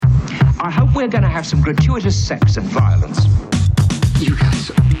we're going to have some gratuitous sex and violence. You guys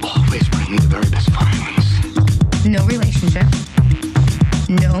always bring me the very best violence. No relationship.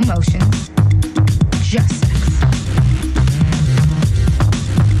 No emotions. Just sex.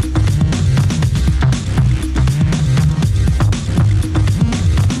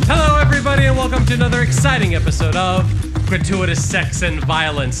 Hello, everybody, and welcome to another exciting episode of Gratuitous Sex and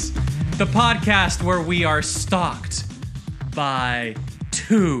Violence, the podcast where we are stalked by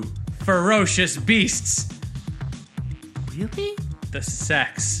two ferocious beasts. Really? The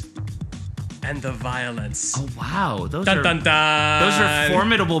sex and the violence. Oh, wow. Those Dun, are dun, dun. those are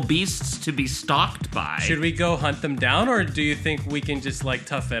formidable beasts to be stalked by. Should we go hunt them down, or do you think we can just,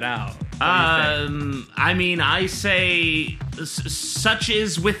 tough it out? What do you think? I mean, I say, such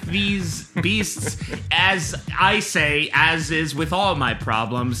is with these beasts, as I say, as is with all my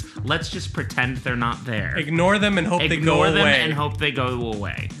problems, let's just pretend they're not there. Ignore them and hope they go Ignore them away. and hope they go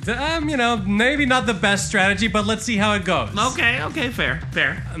away. Maybe not the best strategy, but let's see how it goes. Okay,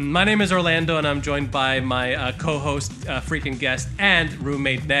 fair. My name is Orlando, and I'm joined by my co-host, freaking guest, and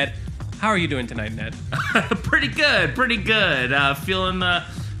roommate, Ned. How are you doing tonight, Ned? Pretty good.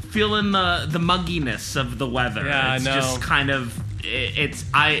 Feeling the mugginess of the weather. Yeah, it's I know. Just kind of,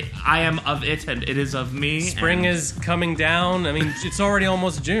 I am of it and it is of me. Spring is coming down. I mean, it's already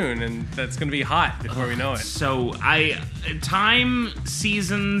almost June, and that's going to be hot before we know it. So time,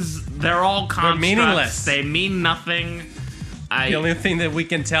 seasons, they're all constructs. meaningless. They mean nothing. The only thing that we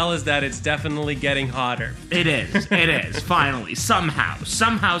can tell is that it's definitely getting hotter. It is. Finally, somehow,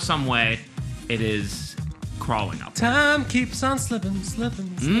 some way, it is crawling up. Time keeps on slipping.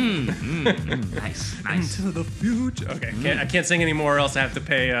 Nice. Into the future. Okay, I can't sing anymore, or else I have to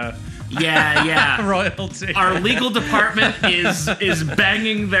pay Yeah. royalty. Our legal department is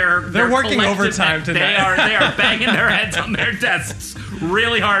banging their working collective overtime tonight. They are banging their heads on their desks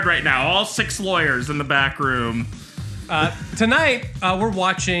really hard right now. All 6 lawyers in the back room. Tonight, we're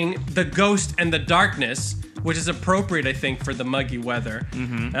watching The Ghost and the Darkness, which is appropriate, I think, for the muggy weather.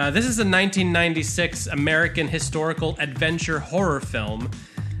 Mm-hmm. This is a 1996 American historical adventure horror film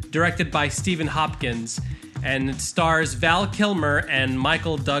directed by Stephen Hopkins, and it stars Val Kilmer and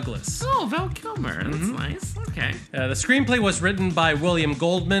Michael Douglas. Oh, Val Kilmer. That's nice. Okay. The screenplay was written by William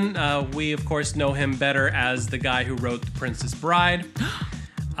Goldman. We, of course, know him better as the guy who wrote The Princess Bride.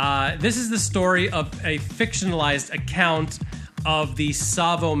 This is the story of a fictionalized account of the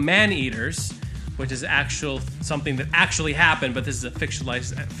Tsavo man-eaters, which is something that actually happened, but this is a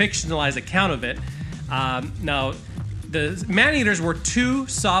fictionalized account of it. Now, the man-eaters were 2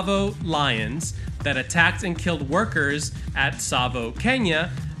 Tsavo lions that attacked and killed workers at Tsavo, Kenya,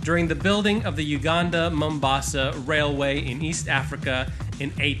 during the building of the Uganda-Mombasa Railway in East Africa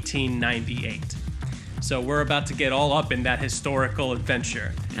in 1898. So we're about to get all up in that historical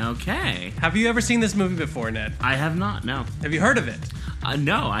adventure. Okay. Have you ever seen this movie before, Ned? I have not, no. Have you heard of it?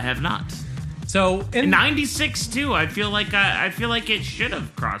 No, I have not. So in 96 too. I feel like it should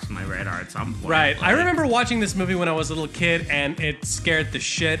have crossed my radar at some point. Right. I remember watching this movie when I was a little kid, and it scared the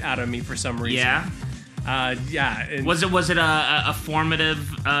shit out of me for some reason. Yeah. Yeah. Was it a formative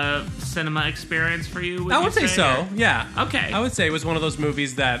cinema experience for you? I would say so. Yeah. Okay. I would say it was one of those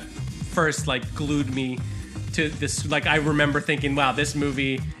movies that first glued me to this. I remember thinking, wow, this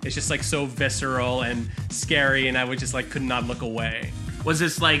movie is just so visceral and scary, and I would just could not look away. Was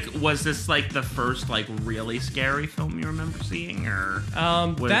this the first really scary film you remember seeing, or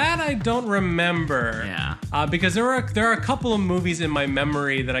that I don't remember. Yeah. Because there are a couple of movies in my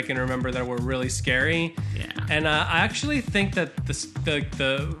memory that I can remember that were really scary. Yeah. And I actually think that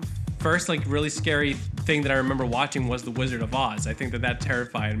the first really scary thing that I remember watching was The Wizard of Oz. I think that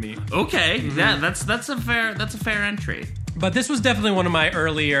terrified me. Okay. Mm-hmm. Yeah, that's a fair entry. But this was definitely one of my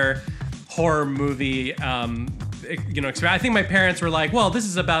earlier horror movie experience. I think my parents were like, well, this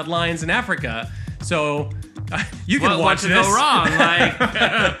is about lions in Africa, so you can watch this. What could go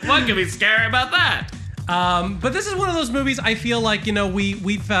wrong? What could be scary about that? But this is one of those movies I feel like,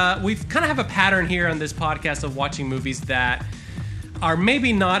 we've kind of have a pattern here on this podcast of watching movies that are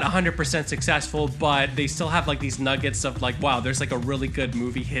maybe not 100% successful, but they still have these nuggets of wow, there's a really good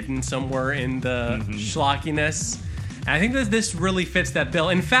movie hidden somewhere in the schlockiness. And I think that this really fits that bill.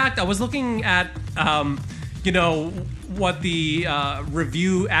 In fact, I was looking at what the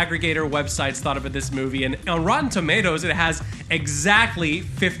review aggregator websites thought about this movie, and on Rotten Tomatoes it has exactly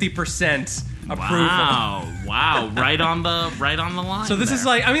 50% approval. Wow, right on the line. So this is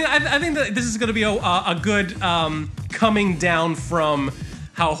I think that this is going to be a good coming down from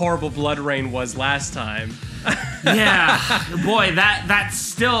how horrible Blood Rain was last time. Yeah, boy,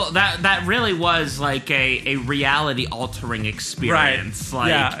 that really was like a reality altering experience. Right. Like,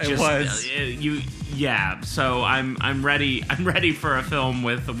 Yeah, it just, was. Yeah, so I'm ready. I'm ready for a film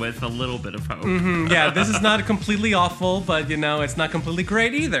with a little bit of hope. Yeah, this is not completely awful, but it's not completely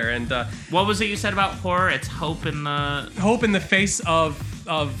great either. And what was it you said about horror? It's hope in the face of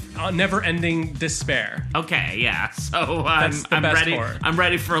never-ending despair. Okay, yeah. So That's the I'm best ready. horror. I'm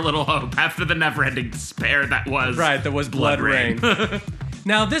ready for a little hope after the never-ending despair that was Blood Rain.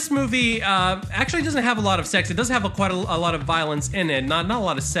 Now, this movie actually doesn't have a lot of sex. It does have quite a lot of violence in it. Not a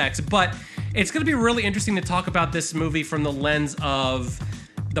lot of sex, but it's going to be really interesting to talk about this movie from the lens of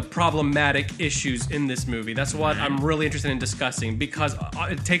the problematic issues in this movie. That's what I'm really interested in discussing, because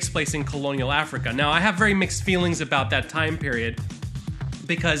it takes place in colonial Africa. Now, I have very mixed feelings about that time period,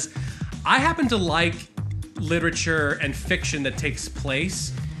 because I happen to like literature and fiction that takes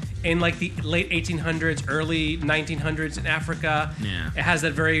place in like the late 1800s, early 1900s in Africa. Yeah. It has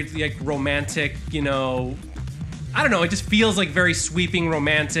that very like romantic, I don't know, it just feels like very sweeping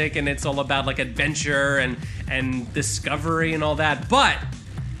romantic, and it's all about like adventure and discovery and all that. But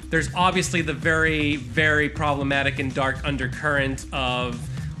there's obviously the very, very problematic and dark undercurrent of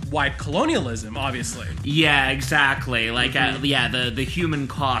white colonialism, obviously. Yeah, exactly. Like, the human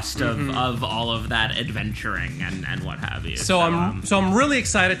cost of all of that adventuring and what have you. So I'm really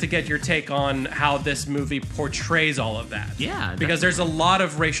excited to get your take on how this movie portrays all of that. Yeah, because there's a lot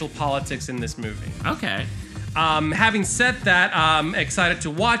of racial politics in this movie. Okay. Having said that, I'm excited to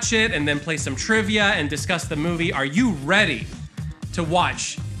watch it and then play some trivia and discuss the movie. Are you ready to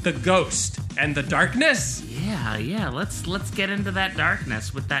watch The Ghost and the Darkness? Yeah. Let's get into that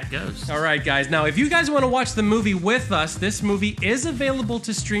darkness with that ghost. All right, guys. Now, if you guys want to watch the movie with us, this movie is available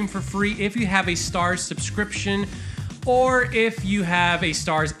to stream for free if you have a Starz subscription, or if you have a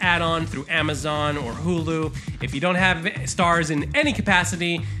Starz add-on through Amazon or Hulu. If you don't have Starz in any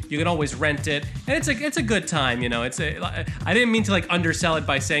capacity, you can always rent it, and it's a good time. I didn't mean to like undersell it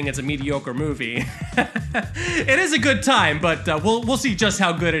by saying it's a mediocre movie. It is a good time, but we'll see just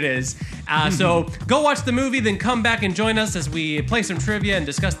how good it is. So go watch the movie, then come back and join us as we play some trivia and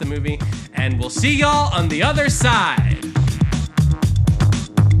discuss the movie, and we'll see y'all on the other side.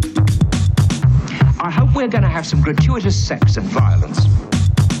 I hope we're going to have some gratuitous sex and violence.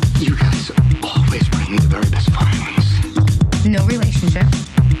 You guys always bring me the very best violence. No relationship.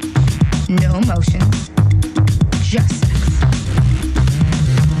 No emotions. Just sex.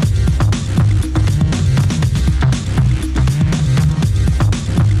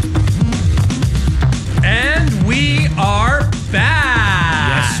 And we are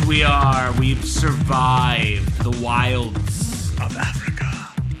back! Yes, we are. We've survived the wilds Of Africa.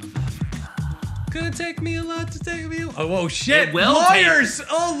 Gonna take me a lot to take me. Oh shit! It will lawyers!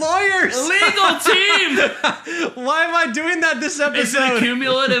 Lawyers! legal team. Why am I doing that this episode? Is it a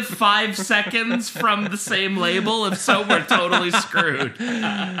cumulative 5 seconds from the same label? If so, we're totally screwed.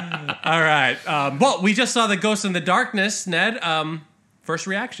 All right. Well, we just saw The Ghost in the Darkness, Ned. First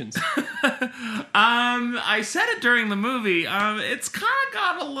reactions. I said it during the movie. It's kind of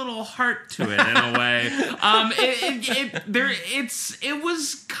got a little heart to it in a way.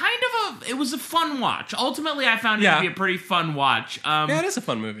 It was a fun watch. Ultimately, I found it to be a pretty fun watch. Yeah, it is a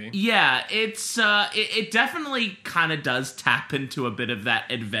fun movie. Yeah, it definitely kind of does tap into a bit of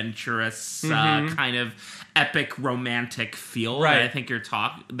that adventurous kind of epic romantic feel that I think you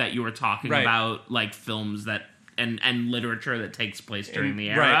were talking about, like films that. And literature that takes place during the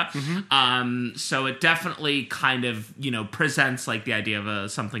era. Right. So it definitely kind of, presents like the idea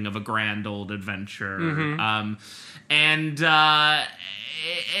of something of a grand old adventure. And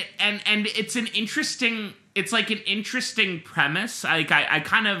it's an interesting, it's like an interesting premise. Like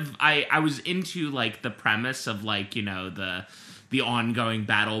I was into like the premise of like, the ongoing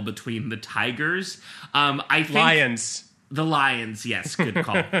battle between the tigers. I think Lions. The lions, yes, good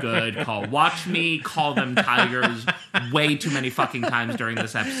call. Good call. Watch me call them tigers way too many fucking times during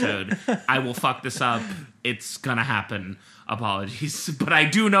this episode. I will fuck this up. It's gonna happen. Apologies. But I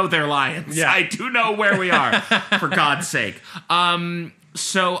do know they're lions. Yeah. I do know where we are, for God's sake.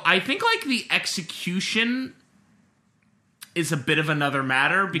 So I think like the execution is a bit of another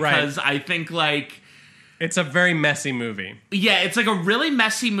matter, because I think like it's a very messy movie. Yeah, it's like a really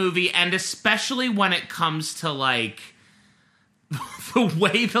messy movie, and especially when it comes to like the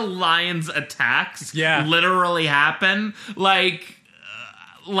way the lions' attacks literally happen, like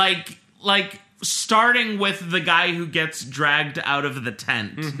starting with the guy who gets dragged out of the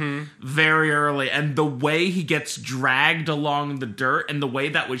tent very early, and the way he gets dragged along the dirt and the way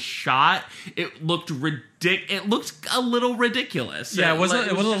that was shot, it looked it looked a little ridiculous. Yeah, it was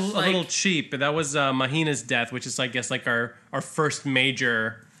a little cheap. That was Mahina's death, which is, I guess, like our first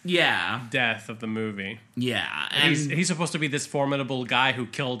major death of the movie. Yeah, and he's supposed to be this formidable guy who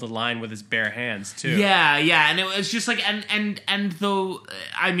killed a lion with his bare hands too. Yeah, and it was just like and though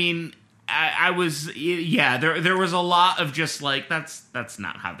I mean. I was there was a lot of just like that's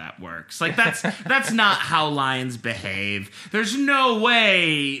not how that works. Like that's not how lions behave. There's no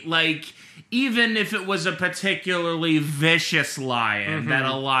way, like, even if it was a particularly vicious lion, that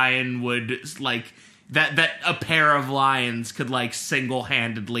a lion would like that a pair of lions could like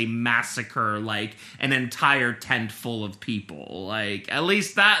single-handedly massacre like an entire tent full of people. Like, at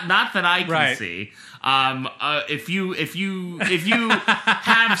least not that I can see. If you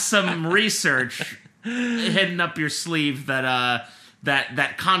have some research hidden up your sleeve that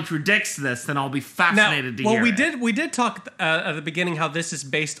contradicts this, then I'll be fascinated to hear it. We did talk at the beginning how this is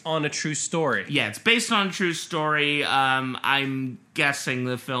based on a true story. Yeah, it's based on a true story. I'm guessing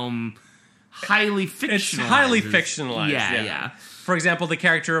the film highly fictionalized. It's highly fictionalized. Yeah. For example, the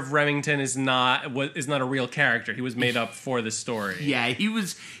character of Remington is not a real character. He was made up for the story. Yeah, he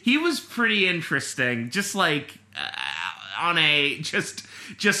was pretty interesting. Just like on a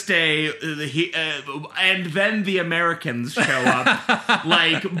and then the Americans show up.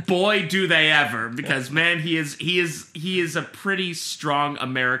 Like, boy, do they ever! Because man, he is a pretty strong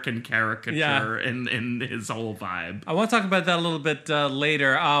American caricature in his whole vibe. I want to talk about that a little bit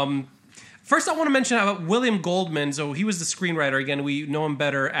later. First, I want to mention about William Goldman. So he was the screenwriter. Again, we know him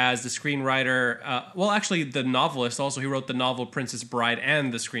better as the screenwriter. Actually, the novelist. Also, he wrote the novel Princess Bride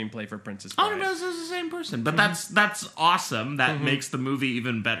and the screenplay for Princess Bride. Oh, no, this is the same person. But that's awesome. That makes the movie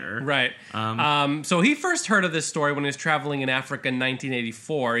even better. Right. So he first heard of this story when he was traveling in Africa in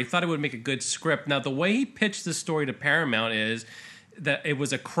 1984. He thought it would make a good script. Now, the way he pitched the story to Paramount is that it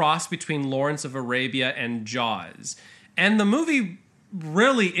was a cross between Lawrence of Arabia and Jaws. And the movie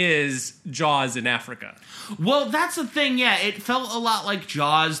really is Jaws in Africa. Well, that's the thing. Yeah, it felt a lot like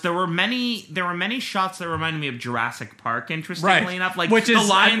Jaws. There were many shots that reminded me of Jurassic Park. Interestingly enough, like the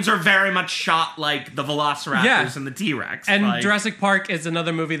lions are very much shot like the Velociraptors and the T-Rex. And like, Jurassic Park is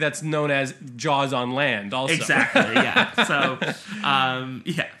another movie that's known as Jaws on land. Also, exactly. Yeah. So,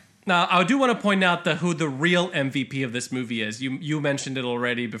 yeah. Now, I do want to point out who the real MVP of this movie is. You mentioned it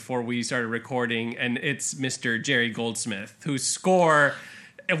already before we started recording, and it's Mr. Jerry Goldsmith, whose score,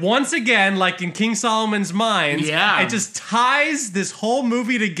 once again, like in King Solomon's Mines, it just ties this whole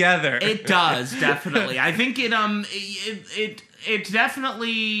movie together. It does, definitely. I think it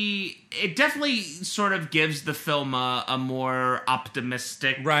definitely sort of gives the film a more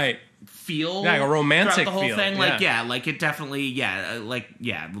optimistic feel, a romantic the whole feel. Thing. Like like it definitely,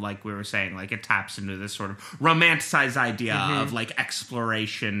 like we were saying, like it taps into this sort of romanticized idea of like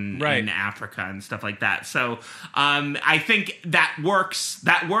exploration in Africa and stuff like that. So I think that works.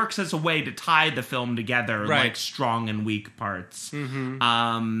 That works as a way to tie the film together, like strong and weak parts.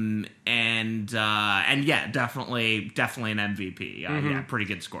 And yeah, definitely an MVP. Yeah, pretty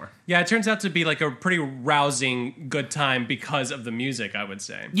good score. Yeah, it turns out to be like a pretty rousing good time because of the music, I would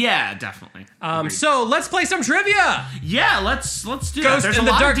say. Yeah, definitely. So let's play some trivia. Yeah, let's do Ghost that. There's in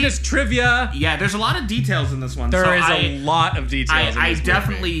the Darkness trivia. Yeah, there's a lot of details in this one. There is a lot of details. I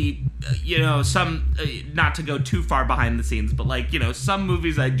definitely, some not to go too far behind the scenes, but like some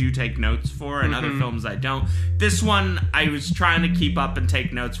movies I do take notes for, and other films I don't. This one I was trying to keep up and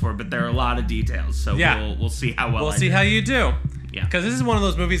take notes for, but there are a lot of details. So we'll see how well. We'll see how you do. Yeah, because this is one of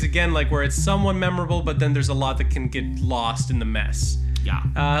those movies again, like where it's somewhat memorable, but then there's a lot that can get lost in the mess.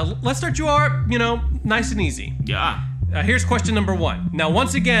 Yeah. Let's start you out, nice and easy. Yeah. Here's question number 1. Now,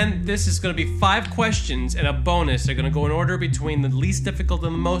 once again, this is going to be 5 questions and a bonus. They're going to go in order between the least difficult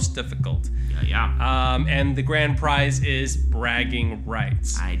and the most difficult. Yeah. And the grand prize is bragging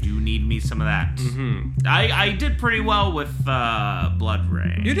rights. I do need me some of that. I did pretty well with Blood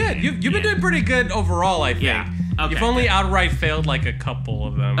Rain. You did. You've been doing pretty good overall, I think. Yeah. Okay, You've only outright failed like a couple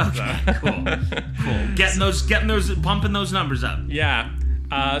of them. Okay, cool. Pumping those numbers up. Yeah.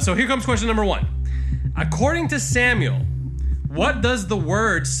 So here comes question number 1. According to Samuel, what does the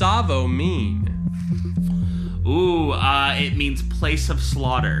word Tsavo mean? Ooh, it means place of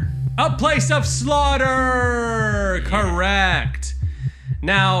slaughter. A place of slaughter! Correct.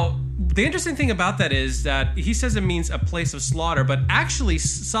 Now, the interesting thing about that is that he says it means a place of slaughter, but actually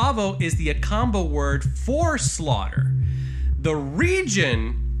Tsavo is the Akamba word for slaughter. The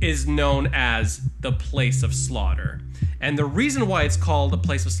region is known as the place of slaughter. And the reason why it's called a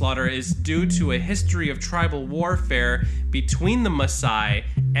place of slaughter is due to a history of tribal warfare between the Maasai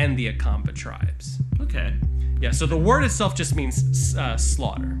and the Akampa tribes. Okay. Yeah, so the word itself just means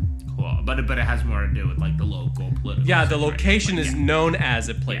slaughter. Cool. But it has more to do with like the local political. Yeah, the situation. location is known as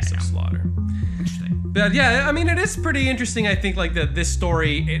a place of slaughter. Interesting. But yeah, I mean, it is pretty interesting. I think like this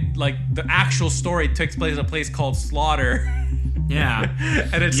story, like the actual story takes place in a place called Slaughter. Yeah.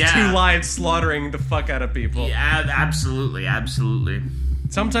 And it's two lions slaughtering the fuck out of people. Yeah, absolutely.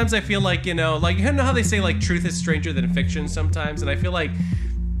 Sometimes I feel like, you know how they say like truth is stranger than fiction sometimes, and I feel like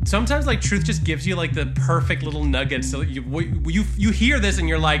sometimes like truth just gives you like the perfect little nugget. So you hear this and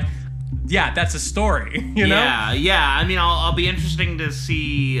you're like, yeah, that's a story, you know? Yeah. I mean, I'll be interesting to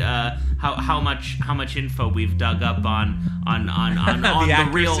see how much info we've dug up on the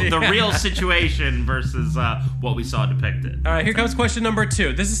real situation versus what we saw depicted. All right, here comes question number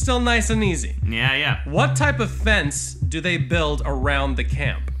 2. This is still nice and easy. Yeah. What type of fence do they build around the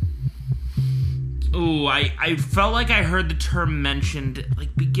camp? Ooh, I felt like I heard the term mentioned.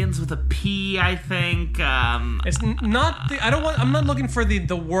 Like begins with a P, I think. It's not the. I'm not looking for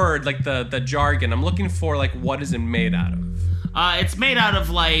the word like the jargon. I'm looking for like what is it made out of? It's made out of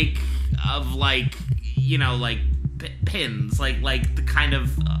like you know like pins, like the kind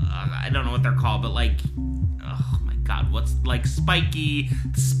of I don't know what they're called, but like oh my god, what's like spiky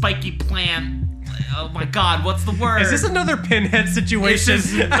plant. Oh my god, what's the word? Is this another pinhead situation?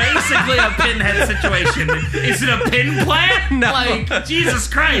 This is basically a pinhead situation. Is it a pin plant? No. Like, Jesus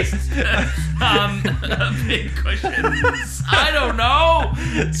Christ. Big cushions. I don't know.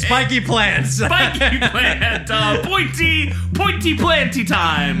 Spiky plants. Spiky plant. Pointy planty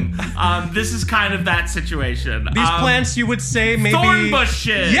time. This is kind of that situation. These plants, you would say, maybe... Thorn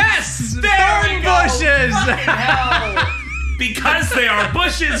bushes. Yes! Thorn bushes! Hell. Because they are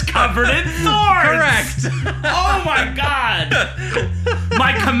bushes covered in thorns. Correct. Oh my god.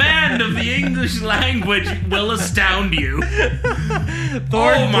 My command of the English language will astound you.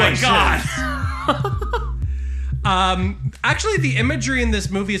 Thorn my bushes. God. Actually, the imagery in this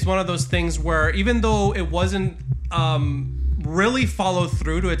movie is one of those things where even though it wasn't really followed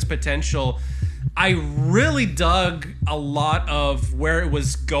through to its potential, I really dug a lot of where it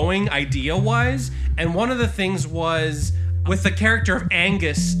was going idea-wise. And one of the things was... with the character of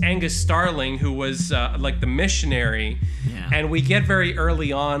Angus Starling, who was like the missionary, and we get very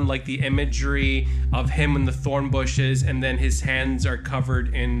early on like the imagery of him in the thorn bushes, and then his hands are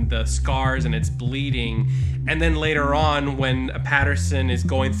covered in the scars and it's bleeding, and then later on when Patterson is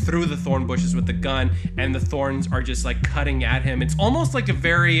going through the thorn bushes with the gun and the thorns are just like cutting at him, it's almost like a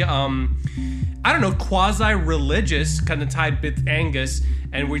very I don't know, quasi-religious kind of tied with Angus,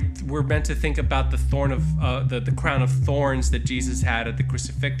 and we're meant to think about the thorn of the crown of thorns that Jesus had at the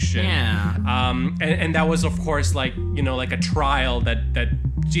crucifixion. Yeah. And that was, of course, like, you know, like a trial that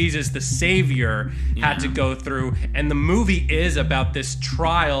Jesus, the Savior, had to go through. And the movie is about this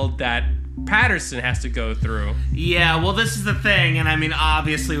trial that Patterson has to go through. Yeah, well, this is the thing, and I mean,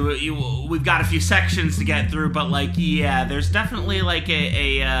 obviously, we've got a few sections to get through, but like, yeah, there's definitely like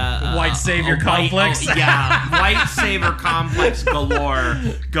a white savior complex. White savior complex galore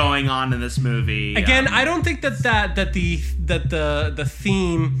going on in this movie. Again, I don't think that the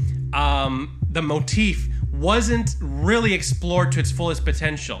theme, the motif, wasn't really explored to its fullest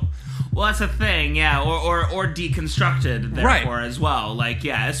potential. Well, that's the thing, yeah, or deconstructed, therefore, as well. Like,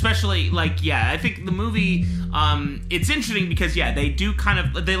 yeah, especially, like, yeah, I think the movie, it's interesting because, yeah, they do kind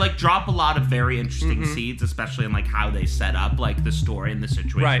of, they, like, drop a lot of very interesting seeds, especially in, like, how they set up, like, the story and the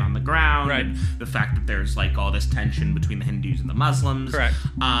situation on the ground, and the fact that there's, like, all this tension between the Hindus and the Muslims. Correct.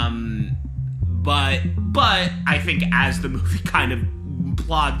 But I think as the movie kind of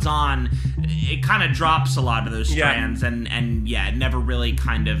plods on, it kind of drops a lot of those strands, and it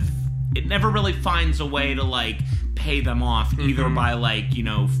never really finds a way to like pay them off, either by like, you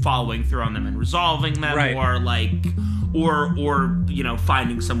know, following through on them and resolving them, or like or you know,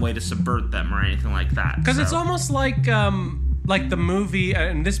 finding some way to subvert them or anything like that. Because it's almost like the movie,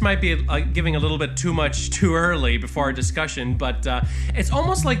 and this might be giving a little bit too much too early before our discussion, but it's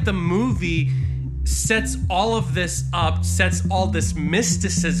almost like the movie sets all of this up, sets all this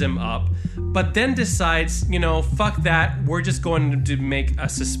mysticism up, but then decides, you know, fuck that, we're just going to make a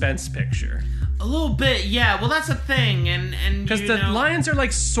suspense picture. A little bit, yeah. Well, that's a thing, and because the lions are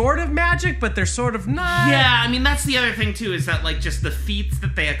like sort of magic, but they're sort of not. Yeah, I mean that's the other thing too, is that like just the feats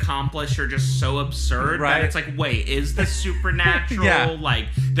that they accomplish are just so absurd that it's like, wait, is this supernatural? Like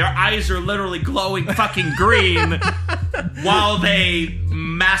their eyes are literally glowing fucking green while they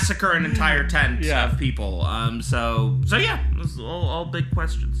massacre an entire tent of people. So yeah, This is all big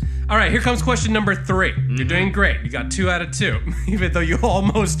questions. All right, here comes question number 3. You're doing great. You got 2 out of 2, even though you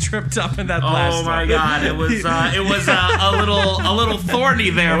almost tripped up in that last one. Oh my god, it was a little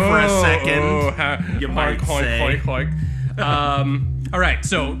thorny there for a second. You might say. All right,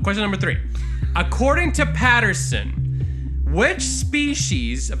 so question number 3. According to Patterson, which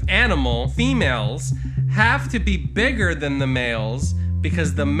species of animal females have to be bigger than the males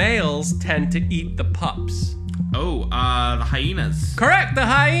because the males tend to eat the pups? Oh, the hyenas. Correct, the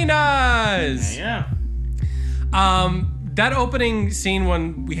hyenas. Yeah. That opening scene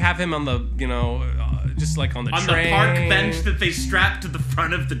when we have him on the, just like on the train. On the park bench that they strapped to the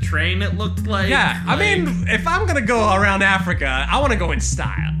front of the train, it looked like. Yeah, I mean, if I'm gonna go around Africa, I want to go in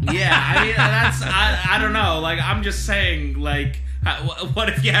style. Yeah, I mean, I don't know. Like, I'm just saying, like, what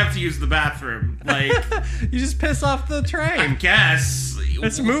if you have to use the bathroom? Like, you just piss off the train. I guess.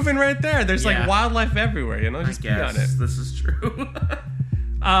 It's moving right there. There's like wildlife everywhere, just be on it. This is true.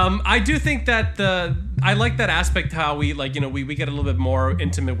 I do think that I like that aspect how we we get a little bit more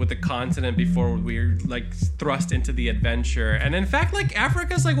intimate with the continent before we're like thrust into the adventure. And in fact, like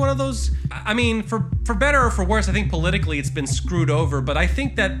Africa's like one of those, I mean, for better or for worse, I think politically it's been screwed over, but I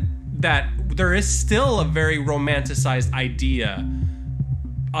think that there is still a very romanticized idea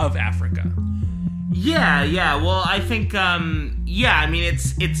of Africa. Yeah. Well, I think, I mean,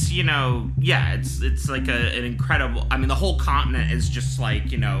 it's like an incredible. I mean, the whole continent is just like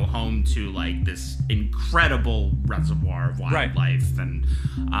home to like this incredible reservoir of wildlife, and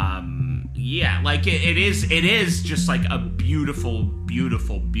like it is just like a beautiful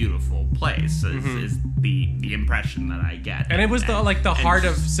place. Is the impression that I get. And it was the heart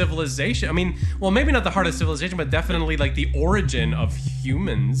of civilization. I mean, well, maybe not the heart of civilization, but definitely like the origin of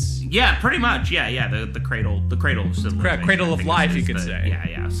humans. Yeah, pretty much. Yeah. The cradle of civilization. Correct, cradle of life, you could say.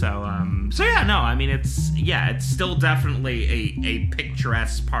 Yeah. So yeah, no, I mean, it's still definitely a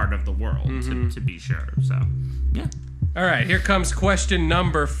picturesque part of the world, to be sure. So, yeah. All right, here comes question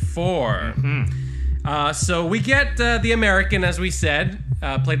number 4. So we get the American, as we said,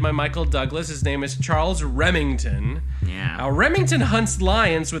 played by Michael Douglas. His name is Charles Remington. Yeah. Remington hunts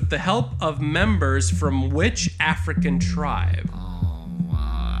lions with the help of members from which African tribe?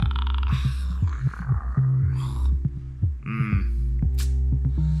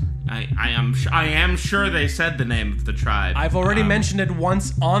 I am sure they said the name of the tribe. I've already mentioned it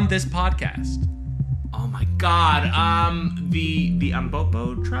once on this podcast. Oh my god. The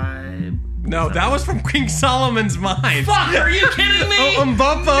Umbopo tribe? No, that was from King Solomon's Mind. Fuck, are you kidding me?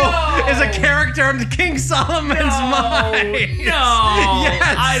 Umbopo is a character in King Solomon's Mind. No.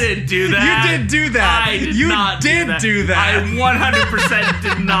 Yes. I didn't do that. You did do that. I did not do that. I 100%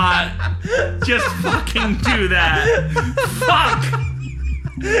 did not just fucking do that. Fuck.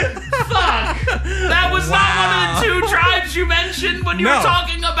 That was not one of the 2 tribes you mentioned when you were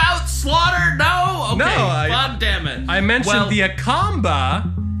talking about slaughter? No? Okay. God damn it. I mentioned the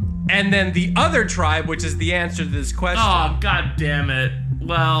Akamba and then the other tribe, which is the answer to this question. Oh, god damn it.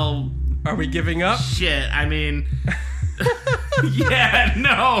 Well... Are we giving up? Shit, I mean... yeah,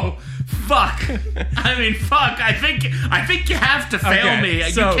 no. Fuck. I mean, fuck. I think you have to fail me.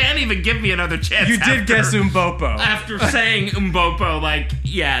 So you can't even give me another chance. You did guess Umbopo. After saying Umbopo, like,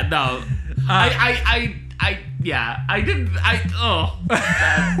 yeah, no. I did.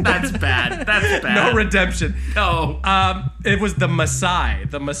 That's bad. That's bad. No redemption. No. It was the Maasai.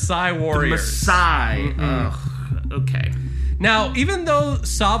 The Maasai warriors. The Maasai. Ugh. Okay. Now, even though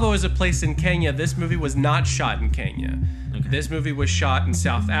Tsavo is a place in Kenya, this movie was not shot in Kenya. Okay. This movie was shot in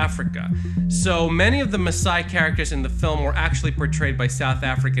South Africa. So many of the Maasai characters in the film were actually portrayed by South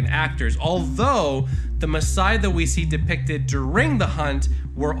African actors, although the Maasai that we see depicted during the hunt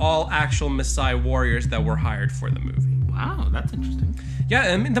were all actual Maasai warriors that were hired for the movie. Wow, that's interesting.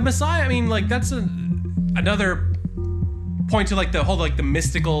 Yeah, I mean, the Maasai, I mean, like, that's another point to, like, the whole, like, the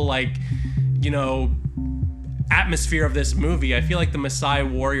mystical, like, atmosphere of this movie. I feel like the Maasai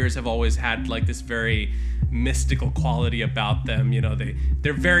warriors have always had, like, this very mystical quality about them.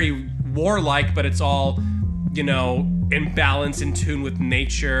 They're very warlike, but it's all, in balance, in tune with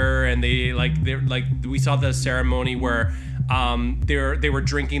nature, and they're like we saw the ceremony where they were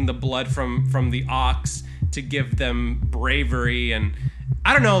drinking the blood from the ox to give them bravery, and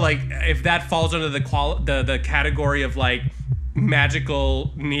I don't know, like, if that falls under the category of, like,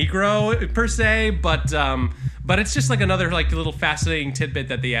 magical Negro per se, but it's just like another, like, little fascinating tidbit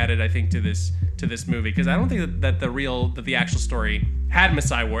that they added, I think, to this movie, because I don't think that the actual story had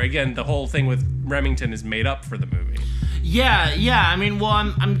Maasai war. Again, the whole thing with Remington is made up for the movie. Yeah. I mean, well,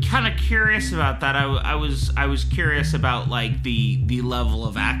 I'm kind of curious about that. I was curious about, like, the level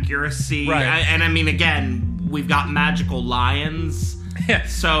of accuracy, right? I mean, again, we've got magical lions.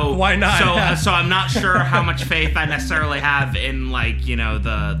 So why not? So I'm not sure how much faith I necessarily have in like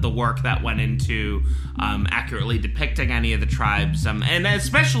the work that went into accurately depicting any of the tribes, and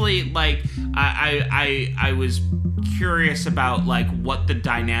especially like I was curious about like what the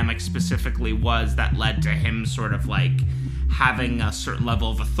dynamic specifically was that led to him sort of like having a certain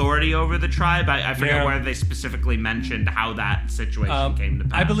level of authority over the tribe. I forget whether they specifically mentioned how that situation came to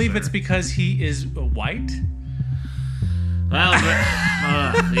pass. I believe it's because he is white. Well,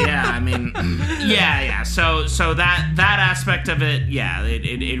 yeah, I mean, yeah. So that aspect of it, yeah,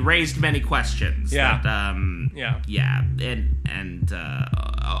 it raised many questions. Yeah. And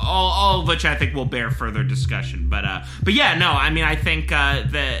all of which I think will bear further discussion. But yeah, no, I mean, I think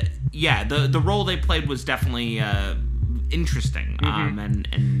the role they played was definitely interesting. And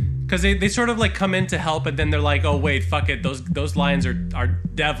because they sort of like come in to help, and then they're like, oh wait, fuck it, those lions are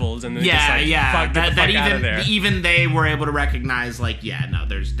devils, and then fuck, get the fuck out of there. Even they were able to recognize like, no,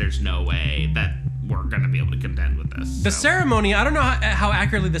 there's no way that we're gonna be able to contend with this. The ceremony, I don't know how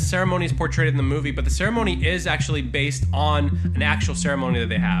accurately the ceremony is portrayed in the movie, but the ceremony is actually based on an actual ceremony that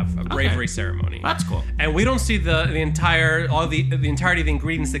they have, a bravery ceremony. That's cool. And we don't see the entirety of the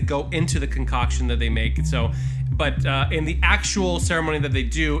ingredients that go into the concoction that they make. So, but in the actual ceremony that they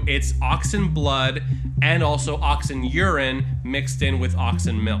do, it's oxen blood and also oxen urine mixed in with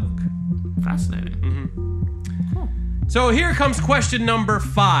oxen milk. Fascinating. Cool. So here comes question number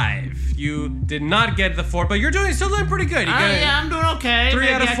 5. You did not get the 4, but you're still doing pretty good. I'm doing okay. 3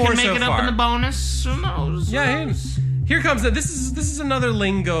 out of 4 so far. Maybe I can make it up in the bonus. Who knows? Yeah. Here comes this is another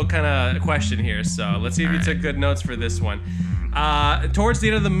lingo kind of question here. So let's see if you took good notes for this one. Towards the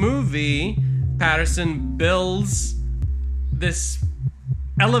end of the movie, Patterson builds this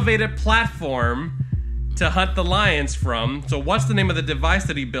elevated platform to hunt the lions from. So what's the name of the device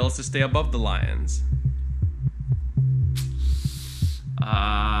that he builds to stay above the lions?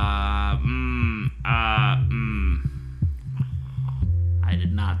 I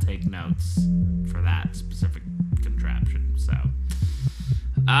did not take notes for that specific contraption, so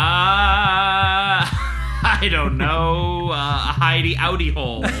I don't know. A hidey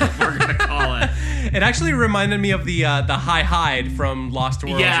hole, we're gonna call it. It actually reminded me of the high hide from Lost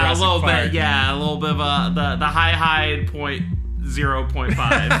World. Yeah, Jurassic a little Park. bit. Yeah, a little bit of the high hide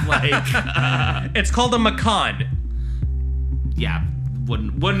 0.5. Like it's called a macan. Yeah.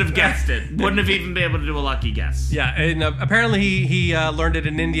 Wouldn't have guessed it. Wouldn't have even been able to do a lucky guess. Yeah, and apparently he learned it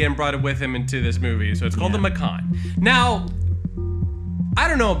in India and brought it with him into this movie. So it's called the macan. Now, I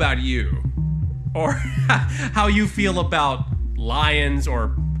don't know about you or how you feel about lions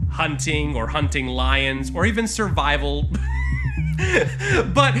or hunting lions or even survival.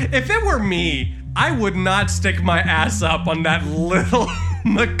 But if it were me, I would not stick my ass up on that little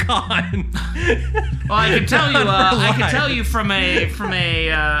macan. Well, I can tell you from a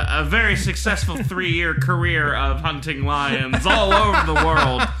very successful 3-year career of hunting lions all over the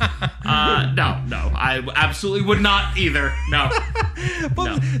world. No, I absolutely would not either. No.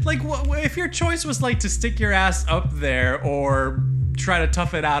 But like, if your choice was like to stick your ass up there or try to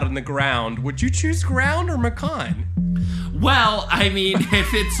tough it out on the ground, would you choose ground or macan? Well, I mean,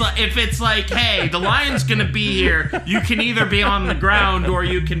 if it's like, hey, the lion's gonna be here, you can either be on the ground or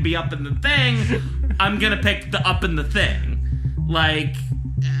you can be up in the thing, I'm gonna pick the up in the thing. Like,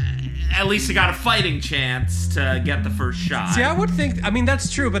 at least you got a fighting chance to get the first shot. See, I would think, I mean,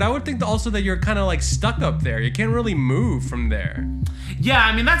 that's true, but I would think also that you're kind of like stuck up there. You can't really move from there. Yeah,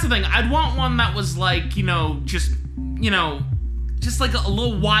 I mean, that's the thing. I'd want one that was like, just like a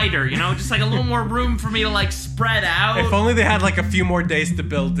little wider, just like a little more room for me to like spread out. If only they had like a few more days to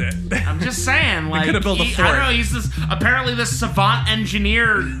build it. I'm just saying, like, could have built a fort. I don't know, he's this savant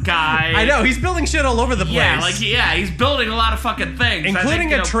engineer guy. I know, he's building shit all over the place. He's building a lot of fucking things.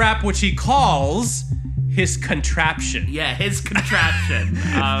 Including a trap which he calls his contraption. Yeah, his contraption.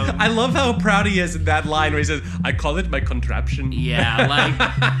 I love how proud he is in that line where he says, I call it my contraption. Yeah, like...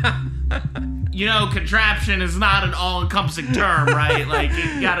 contraption is not an all-encompassing term, right? Like,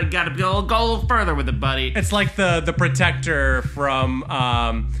 you gotta go a little further with it, buddy. It's like the protector from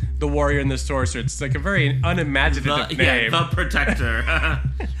The Warrior and the Sorcerer. It's like a very unimaginative name. Yeah, the protector.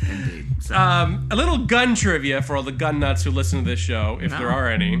 Indeed. So. A little gun trivia for all the gun nuts who listen to this show, if there are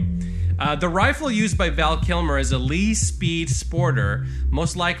any. The rifle used by Val Kilmer is a Lee Speed Sporter,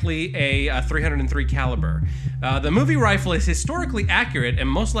 most likely a 303 caliber. The movie rifle is historically accurate and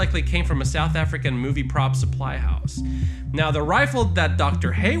most likely came from a South African movie prop supply house. Now, the rifle that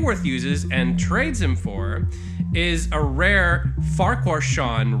Dr. Hayworth uses and trades him for is a rare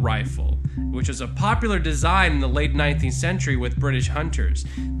Farquharson rifle. which was a popular design in the late 19th century with British hunters.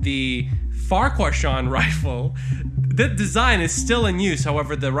 The Farquharson rifle, the design is still in use.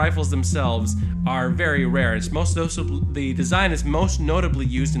 However, the rifles themselves are very rare. The design is most notably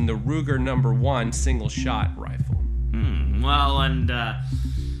used in the Ruger No. 1 single-shot rifle. Well, and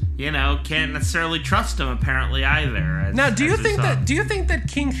can't necessarily trust him apparently either. Now, do you think that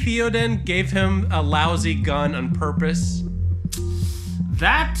King Theoden gave him a lousy gun on purpose?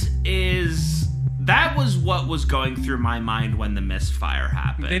 That was what was going through my mind when the misfire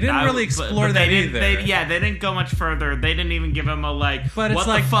happened. They didn't really explore that either. They didn't go much further. They didn't even give him a but what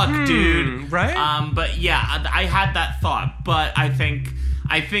the fuck, dude? Right? But yeah, I had that thought. But I think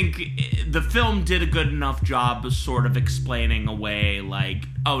the film did a good enough job of sort of explaining away, like,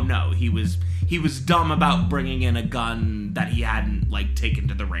 oh no, he was dumb about bringing in a gun that he hadn't taken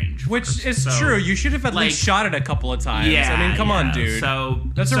to the range. Which is true. You should have at least shot it a couple of times. Yeah, I mean, come on, dude.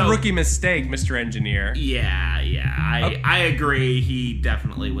 That's a rookie mistake, Mr. Engineer. Yeah. I agree. He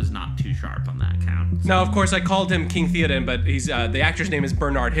definitely was not too sharp on that count. Now, of course, I called him King Theoden, but he's the actor's name is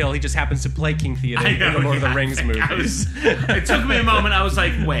Bernard Hill. He just happens to play King Theoden in the Lord of the Rings movies. It took me a moment. I was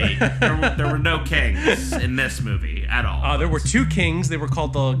like, wait, there were no kings in this movie at all. There were two kings. They were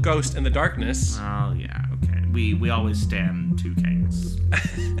called the Ghost and the Darkness. Oh, yeah, okay. We always stand two kings.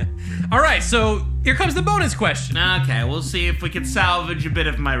 All right, so here comes the bonus question. Okay, we'll see if we can salvage a bit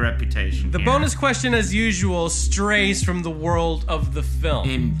of my reputation. The bonus question, as usual, strays from the world of the film.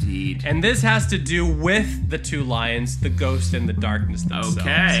 Indeed. And this has to do with the two lions, the Ghost and the Darkness themselves.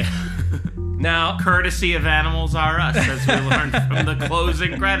 Okay. Now, courtesy of Animals Are Us, as we learned from the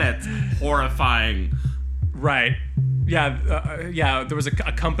closing credits. Horrifying. Right. Yeah, there was a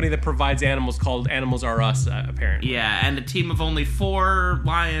company that provides animals called Animals Are Us, apparently. Yeah, and a team of only 4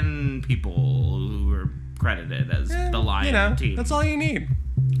 lion people who were credited as the lion team. That's all you need.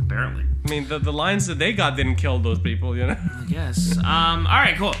 Apparently. I mean, the lions that they got didn't kill those people, I guess. All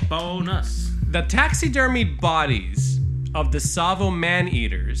right, cool. Bonus. The taxidermied bodies of the Tsavo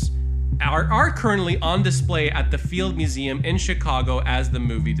man-eaters are currently on display at the Field Museum in Chicago, as the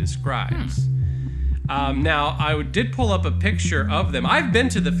movie describes. Now, I did pull up a picture of them. I've been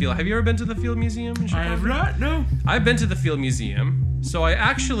to the Field. Have you ever been to the Field Museum in Chicago? I have not, no. I've been to the Field Museum, so I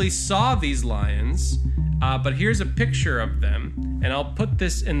actually saw these lions, but here's a picture of them, and I'll put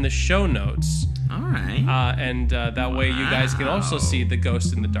this in the show notes. All right. And that way you guys can also see the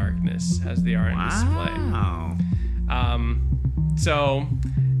Ghost in the Darkness as they are in display. Wow. So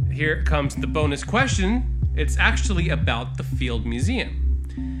here comes the bonus question. It's actually about the Field Museum.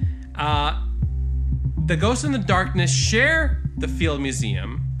 The Ghost in the Darkness share the Field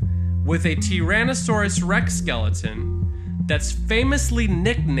Museum with a Tyrannosaurus Rex skeleton that's famously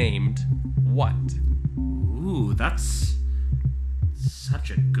nicknamed what? Ooh, that's such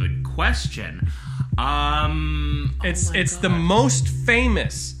a good question. It's the most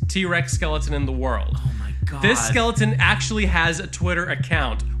famous T-Rex skeleton in the world. Oh my god. This skeleton actually has a Twitter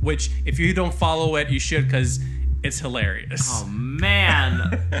account, which if you don't follow it, you should, because it's hilarious. Oh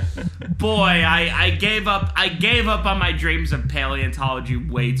man. Boy, I gave up on my dreams of paleontology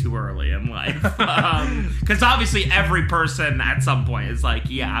way too early in life. Because obviously every person at some point is like,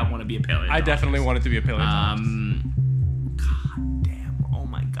 yeah, I want to be a paleontologist. I definitely wanted to be a paleontologist. God damn. Oh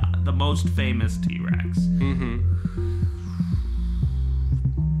my god. The most famous T-Rex. Mm-hmm.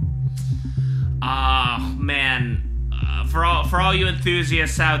 Oh man. For all you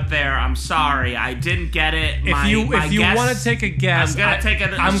enthusiasts out there, I'm sorry, I didn't get it. If you want to take a guess,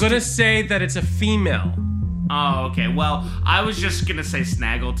 I'm gonna say that it's a female. Oh, okay. Well, I was just gonna say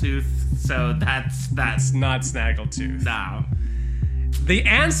Snaggletooth, so that's not Snaggletooth. No. The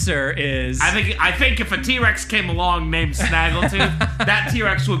answer is I think if a T-Rex came along named Snaggletooth, that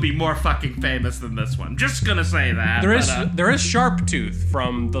T-Rex would be more fucking famous than this one. Just gonna say that. There is Sharptooth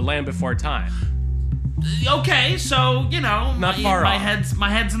from The Land Before Time. Okay, so not far my off. My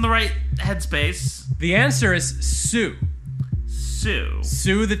head's in the right headspace. The answer is Sue.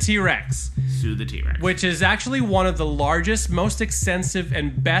 Sue the T-Rex. Sue the T-Rex. Which is actually one of the largest, most extensive,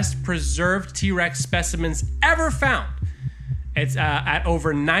 and best preserved T-Rex specimens ever found. It's at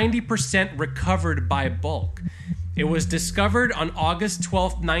over 90% recovered by bulk. It was discovered on August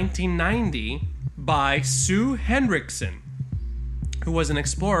 12th, 1990 by Sue Hendrickson, who was an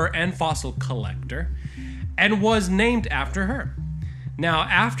explorer and fossil collector, and was named after her. Now,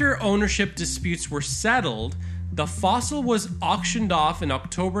 after ownership disputes were settled, the fossil was auctioned off in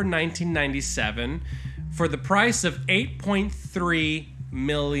October 1997 for the price of $8.3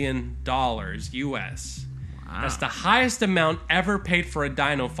 million US. Wow. That's the highest amount ever paid for a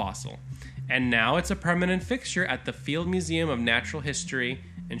dino fossil. And now it's a permanent fixture at the Field Museum of Natural History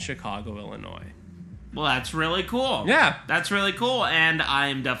in Chicago, Illinois. Well, that's really cool. Yeah. That's really cool. And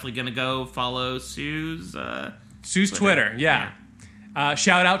I'm definitely going to go follow Sue's Twitter. Yeah.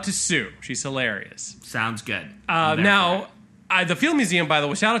 Shout out to Sue. She's hilarious. Sounds good. The Field Museum, by the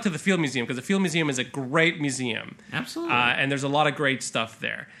way, shout out to the Field Museum, because the Field Museum is a great museum. Absolutely. And there's a lot of great stuff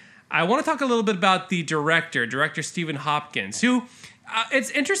there. I want to talk a little bit about the director Stephen Hopkins, who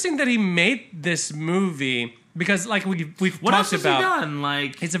it's interesting that he made this movie because, like we've what talked else has about, he done?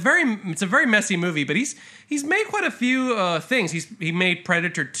 Like it's a very messy movie, but he's made quite a few things. He made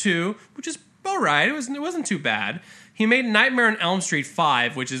Predator 2, which is all right. It wasn't too bad. He made Nightmare on Elm Street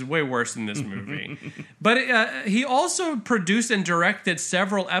 5, which is way worse than this movie. But he also produced and directed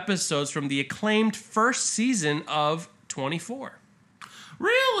several episodes from the acclaimed first season of 24.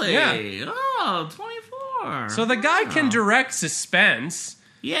 Really? Yeah. Oh, 24. So the guy can direct suspense.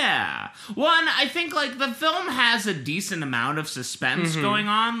 Yeah. Well, and I think, like, the film has a decent amount of suspense going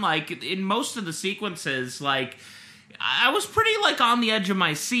on. Like, in most of the sequences, like, I was pretty, like, on the edge of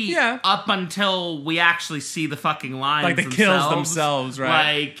my seat up until we actually see the fucking lions like the kills themselves,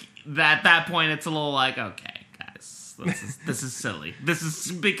 right? Like, at that point, it's a little like, okay, guys, this is silly. This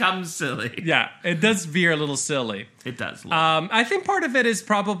has become silly. Yeah, it does veer a little silly. It does. I think part of it is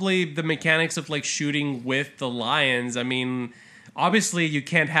probably the mechanics of, like, shooting with the lions. I mean, obviously you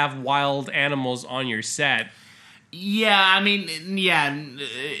can't have wild animals on your set. Yeah, I mean, yeah,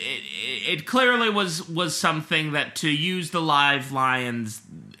 it clearly was something that to use the live lions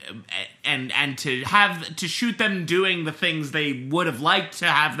and to shoot them doing the things they would have liked to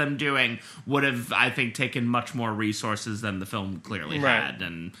have them doing would have, I think, taken much more resources than the film clearly had.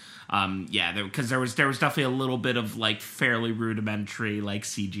 And because there was definitely a little bit of, like, fairly rudimentary, like,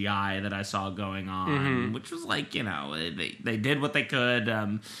 CGI that I saw going on, which was like, you know, they did what they could.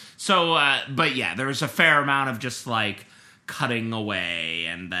 But yeah, there was a fair amount of just, like, cutting away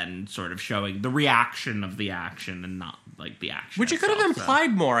and then sort of showing the reaction of the action and not, like, the action. Which you could have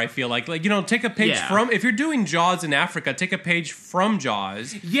implied more, I feel like. Like, you know, take a page from... If you're doing Jaws in Africa, take a page from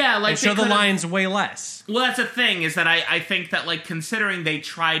Jaws. Yeah, like... And show the lions way less. Well, that's the thing, is that I think that, like, considering they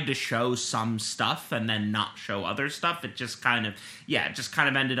tried to show some stuff and then not show other stuff, it just kind of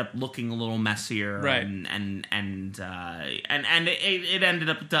ended up looking a little messier. Right. And it ended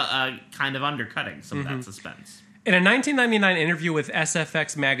up kind of undercutting some of that suspense. In a 1999 interview with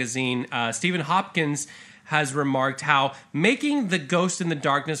SFX magazine, Stephen Hopkins has remarked how making The Ghost in the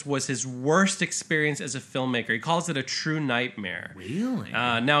Darkness was his worst experience as a filmmaker. He calls it a true nightmare. Really?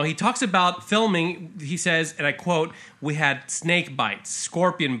 Now, he talks about filming, he says, and I quote, "We had snake bites,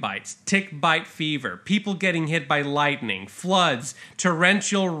 scorpion bites, tick bite fever, people getting hit by lightning, floods,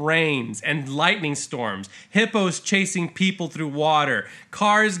 torrential rains, and lightning storms, hippos chasing people through water,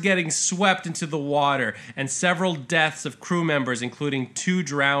 cars getting swept into the water, and several deaths of crew members, including 2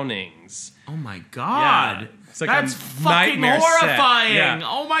 drownings." Oh my god. Yeah. It's like that's a fucking nightmare horrifying. set. Yeah.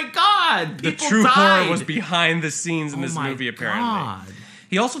 Oh my god. The People true died. horror was behind the scenes in this movie, apparently. God.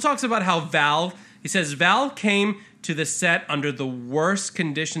 He also talks about how Val came to the set under the worst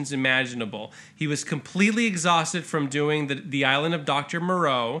conditions imaginable. He was completely exhausted from doing the Island of Dr.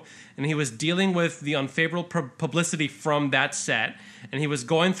 Moreau, and he was dealing with the unfavorable publicity from that set, and he was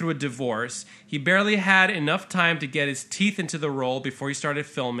going through a divorce. He barely had enough time to get his teeth into the role before he started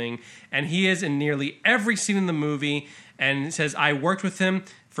filming, and he is in nearly every scene in the movie, and it says, "I worked with him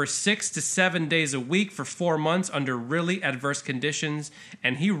for 6 to 7 days a week for 4 months under really adverse conditions,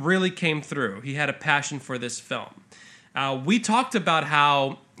 and he really came through. He had a passion for this film." We talked about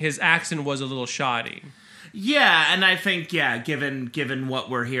how his accent was a little shoddy. Yeah, and I think, given what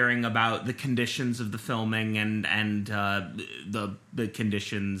we're hearing about the conditions of the filming and the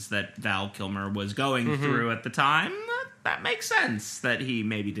conditions that Val Kilmer was going through at the time, that makes sense that he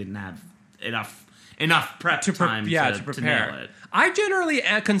maybe didn't have enough prep time to prepare. To nail it. I generally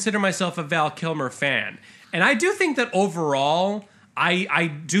consider myself a Val Kilmer fan, and I do think that overall, I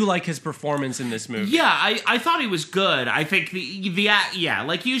do like his performance in this movie. Yeah, I thought he was good. I think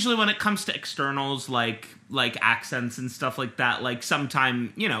like usually when it comes to externals like accents and stuff like that, like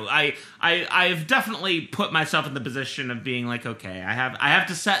sometime, you know, I've definitely put myself in the position of being like, okay, I have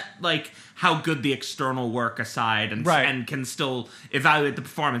to set like how good the external work aside and can still evaluate the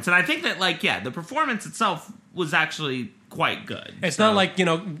performance. And I think that the performance itself was actually quite good. It's not like, you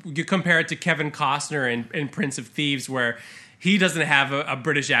know, you compare it to Kevin Costner in Prince of Thieves, where he doesn't have a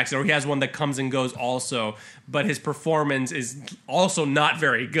British accent, or he has one that comes and goes also, but his performance is also not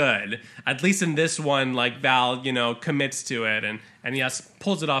very good. At least in this one, like, Val, you know, commits to it and yes,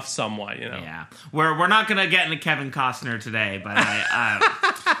 pulls it off somewhat, you know. Yeah. We're not going to get into Kevin Costner today, but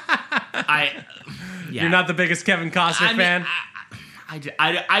You're not the biggest Kevin Costner fan?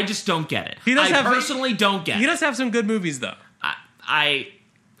 I just don't get it. I personally don't get it. He does have some good movies, though. I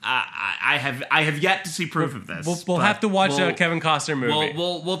have yet to see proof of this. We'll have to watch a Kevin Costner movie.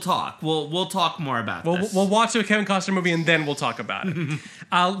 We'll talk. We'll talk more about this. We'll watch a Kevin Costner movie and then we'll talk about it.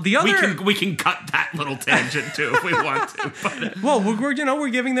 We can cut that little tangent too if we want to. But, well, we're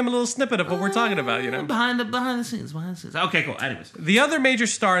giving them a little snippet of what we're talking about. Behind the scenes. Okay, cool. Anyways, the other major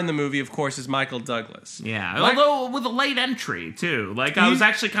star in the movie, of course, is Michael Douglas. Yeah, although with a late entry too. I was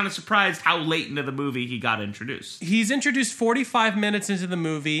actually kind of surprised how late into the movie he got introduced. He's introduced 45 minutes into the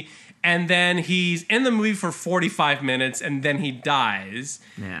movie. And then he's in the movie for 45 minutes, and then he dies.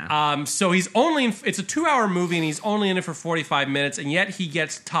 Yeah. So he's only it's a 2-hour movie, and he's only in it for 45 minutes, and yet he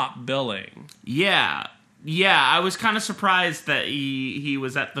gets top billing. Yeah. Yeah, I was kind of surprised that he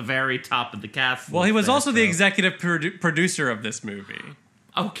was at the very top of the cast. Well, he was also the executive producer of this movie.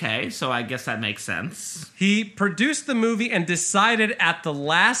 Okay, so I guess that makes sense. He produced the movie and decided at the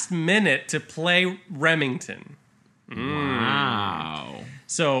last minute to play Remington. Wow.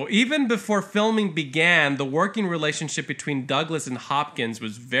 So even before filming began, the working relationship between Douglas and Hopkins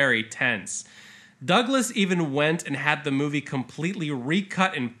was very tense. Douglas even went and had the movie completely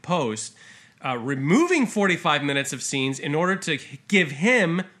recut in post, removing 45 minutes of scenes in order to give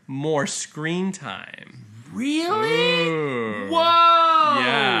him more screen time. Really? Ooh. Whoa!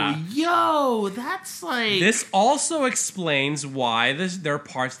 Yeah. Yo, that's like... This also explains why there are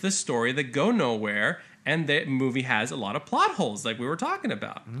parts of the story that go nowhere, and the movie has a lot of plot holes, like we were talking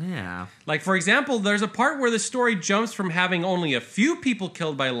about. Yeah. Like, for example, there's a part where the story jumps from having only a few people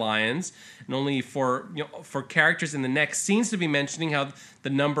killed by lions, and only for characters in the next scenes to be mentioning how the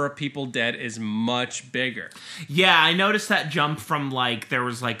number of people dead is much bigger. Yeah, I noticed that jump from, there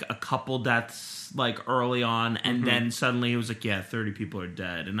was, a couple deaths, early on, and then suddenly it was 30 people are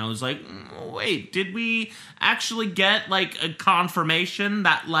dead. And I was like, wait, did we actually get, a confirmation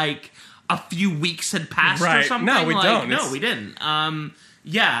that, a few weeks had passed or something? No, we don't. No, we didn't.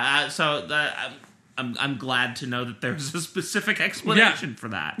 So I'm glad to know that there's a specific explanation for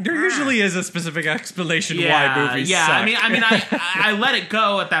that. There usually is a specific explanation why movies suck. I mean, I let it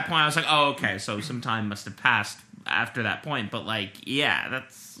go at that point. I was like, oh, okay, so some time must have passed after that point. But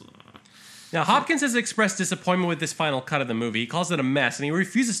that's... Now, Hopkins has expressed disappointment with this final cut of the movie. He calls it a mess, and he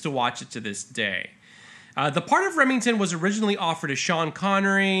refuses to watch it to this day. The part of Remington was originally offered to Sean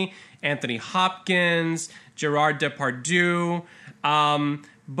Connery, Anthony Hopkins, Gerard Depardieu,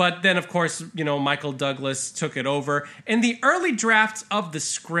 but then, of course, Michael Douglas took it over. In the early drafts of the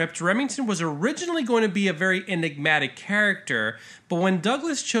script, Remington was originally going to be a very enigmatic character, but when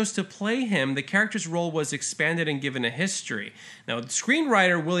Douglas chose to play him, the character's role was expanded and given a history. Now, the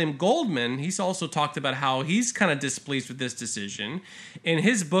screenwriter William Goldman, he's also talked about how he's kind of displeased with this decision. In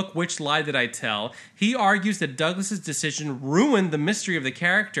his book, Which Lie Did I Tell?, he argues that Douglas's decision ruined the mystery of the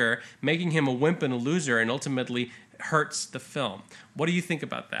character, making him a wimp and a loser, and ultimately hurts the film. What do you think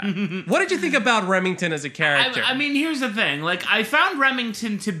about that? What did you think about Remington as a character? I mean, here's the thing. I found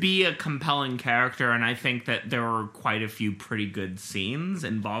Remington to be a compelling character, and I think that there were quite a few pretty good scenes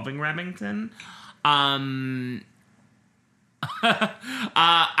involving Remington.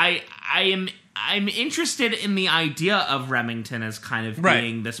 I'm interested in the idea of Remington as kind of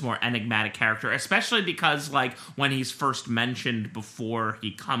being this more enigmatic character, especially because when he's first mentioned before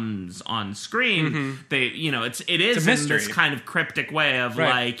he comes on screen, it is in this kind of cryptic way of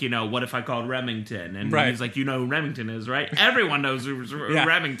what if I called Remington? And he's like, you know who Remington is, right? Everyone knows who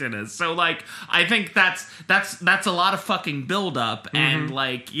Remington is. So I think that's a lot of fucking build up, and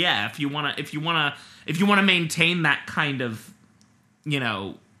if you wanna maintain that kind of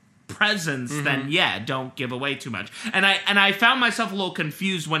presence, then don't give away too much. And I found myself a little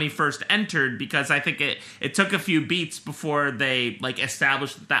confused when he first entered, because I think it took a few beats before they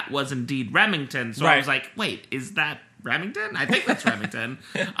established that was indeed Remington. So I was like, wait, is that Remington? I think that's Remington.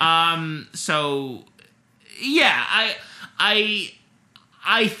 So yeah,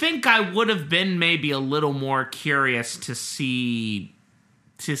 I think I would have been maybe a little more curious to see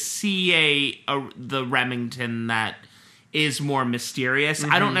the Remington that is more mysterious.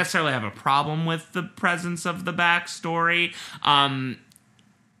 I don't necessarily have a problem with the presence of the backstory.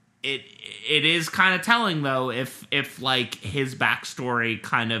 It is kind of telling, though, if his backstory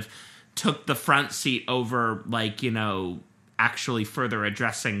kind of took the front seat over actually further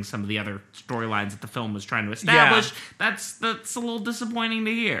addressing some of the other storylines that the film was trying to establish. That's a little disappointing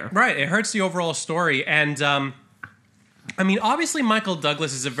to hear. Right, it hurts the overall story, and I mean, obviously Michael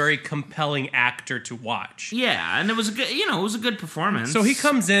Douglas is a very compelling actor to watch. Yeah, and it was a good, it was a good performance. So he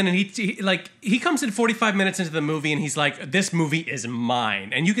comes in and he comes in 45 minutes into the movie and he's like, this movie is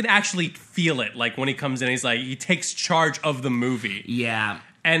mine. And you can actually feel it. Like when he comes in, he's like, he takes charge of the movie. Yeah.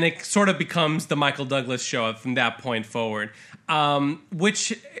 And it sort of becomes the Michael Douglas show from that point forward,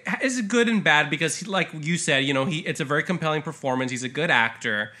 which is good and bad because, like you said, it's a very compelling performance. He's a good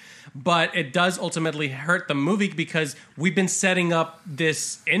actor, but it does ultimately hurt the movie because we've been setting up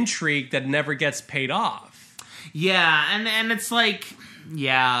this intrigue that never gets paid off. Yeah, and it's like,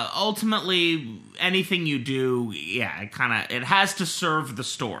 yeah, ultimately anything you do, yeah, it has to serve the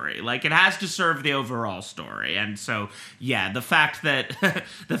story. Like it has to serve the overall story. And so, yeah, the fact that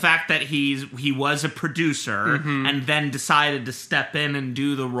he was a producer and then decided to step in and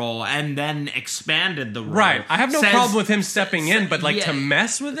do the role and then expanded the role. Right. I have no problem with him stepping in, but to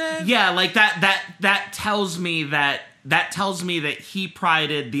mess with it? Yeah, like that tells me that he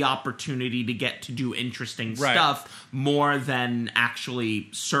prided the opportunity to get to do interesting stuff more than actually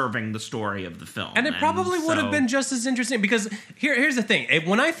serving the story of the film. And it probably would have been just as interesting because here's the thing.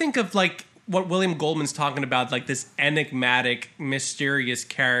 When I think of like what William Goldman's talking about, like this enigmatic, mysterious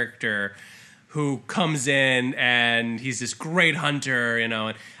character who comes in and he's this great hunter, and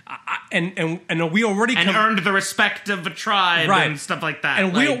we already earned the respect of a tribe and stuff like that.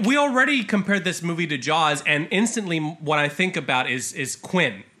 And we already compared this movie to Jaws, and instantly what I think about is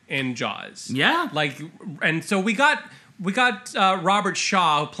Quint in Jaws. Yeah, and so we got Robert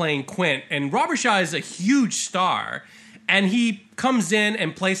Shaw playing Quint, and Robert Shaw is a huge star. And he comes in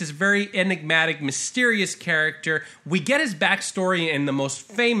and plays this very enigmatic, mysterious character. We get his backstory in the most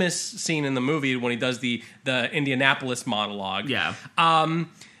famous scene in the movie when he does the Indianapolis monologue. Yeah.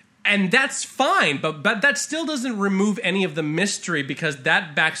 And that's fine, but that still doesn't remove any of the mystery because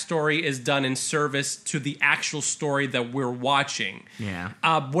that backstory is done in service to the actual story that we're watching. Yeah.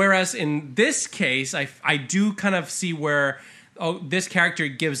 Whereas in this case, I do kind of see where this character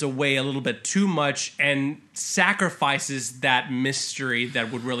gives away a little bit too much and sacrifices that mystery that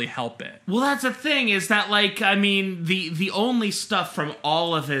would really help it. Well, that's the thing is that, the only stuff from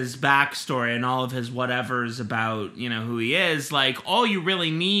all of his backstory and all of his whatevers about, who he is, all you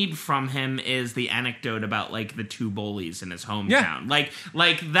really need from him is the anecdote about, the two bullies in his hometown.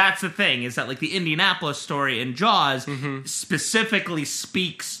 Yeah. That's the thing is that, the Indianapolis story in Jaws specifically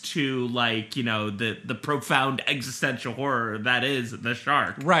speaks to, the profound existential horror that is the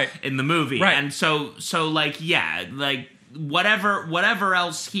shark in the movie. Right. And so whatever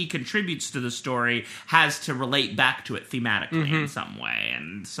else he contributes to the story has to relate back to it thematically in some way.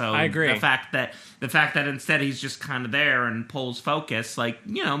 And so I agree. The fact that instead he's just kind of there and pulls focus,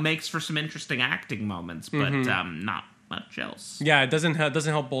 makes for some interesting acting moments, but not much else. Yeah, it doesn't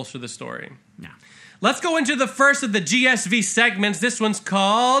help bolster the story. No. Let's go into the first of the GSV segments. This one's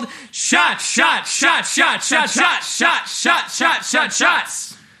called Shots.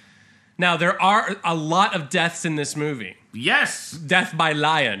 Now, there are a lot of deaths in this movie. Yes. Death by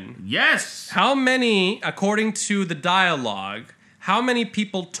lion. Yes. How many, according to the dialogue, how many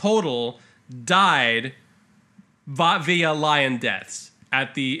people total died via lion deaths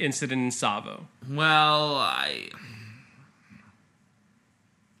at the incident in Savo? Well,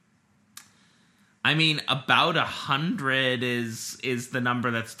 I mean, about 100 is the number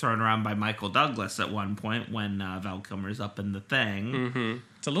that's thrown around by Michael Douglas at one point when Val Kilmer's up in the thing. Mm-hmm.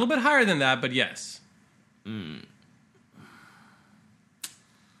 It's a little bit higher than that, but yes. I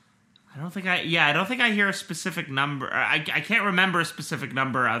don't think I hear a specific number. I can't remember a specific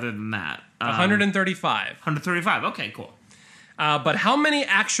number other than that. 135. 135. Okay, cool. But how many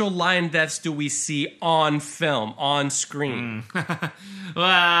actual lion deaths do we see on film, on screen?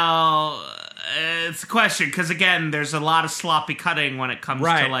 Well, it's a question because again, there's a lot of sloppy cutting when it comes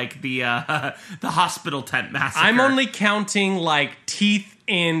to the hospital tent massacre. I'm only counting teeth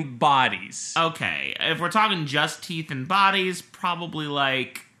in bodies. Okay, if we're talking just teeth and bodies, probably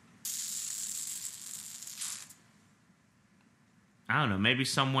I don't know, maybe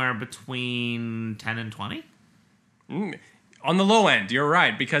somewhere between 10 and 20? On the low end, you're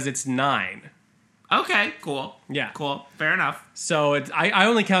right, because it's 9. Okay, cool. Yeah. Cool. Fair enough. So I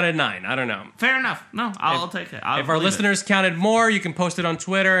only counted 9. I don't know. Fair enough. No, I'll take it. If our listeners counted more, you can post it on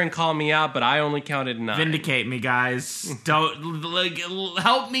Twitter and call me out, but I only counted 9. Vindicate me, guys. Don't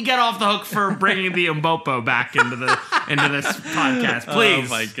help me get off the hook for bringing the Umbopo back into this podcast, please. Oh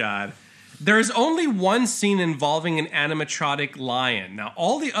my god. There's only one scene involving an animatronic lion. Now,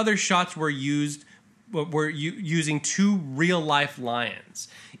 all the other shots were using 2 real-life lions.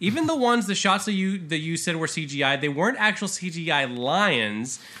 even the shots that you said were CGI, they weren't actual CGI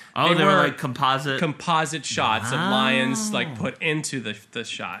lions. Oh, they were like composite shots of lions like put into the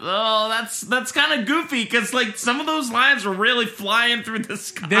shot. Oh, that's kind of goofy because like some of those lions were really flying through the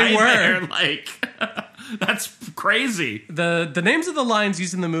sky. They were there. Like that's crazy. The names of the lions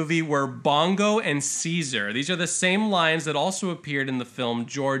used in the movie were Bongo and Caesar. These are the same lions that also appeared in the film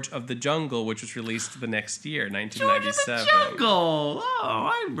George of the Jungle, which was released the next year, 1997. George of the Jungle. Oh,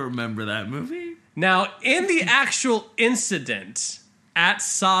 I remember that movie. Now, in the actual incident at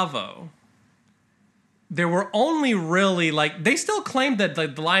Tsavo, there were only really like they still claimed that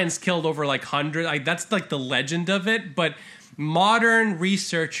like the lions killed over like 100. Like that's like the legend of it, but modern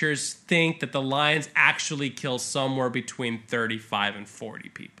researchers think that the lions actually killed somewhere between 35 and 40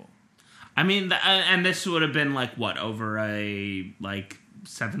 people. I mean, and this would have been like what, over a like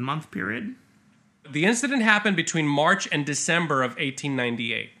 7-month period? The incident happened between March and December of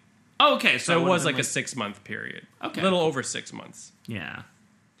 1898. Oh, okay, so it was like a 6-month period. Okay, a little over 6 months. Yeah.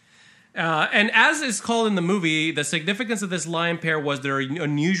 And as is called in the movie, the significance of this lion pair was their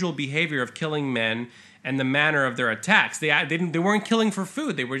unusual behavior of killing men and the manner of their attacks. They weren't killing for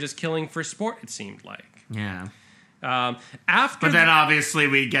food; they were just killing for sport. It seemed like. Yeah. But then obviously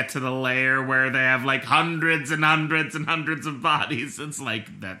we get to the layer where they have like hundreds and hundreds and hundreds of bodies. It's like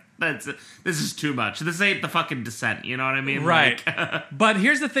this is too much. This ain't the fucking Descent. You know what I mean? Right. Like, but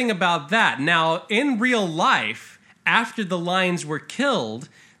here's the thing about that. Now, in real life, after the lions were killed,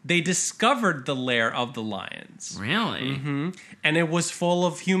 they discovered the lair of the lions. Really? Mm-hmm. And it was full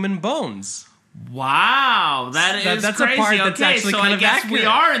of human bones. Wow, that's crazy. A part that's actually so kind I of guess accurate. We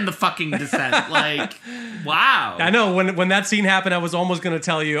are in the fucking Descent. Like, wow. I know, when that scene happened, I was almost going to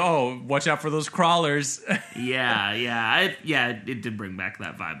tell you, oh, watch out for those crawlers. Yeah, it did bring back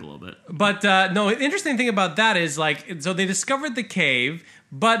that vibe a little bit. But, no, the interesting thing about that is, like, so they discovered the cave,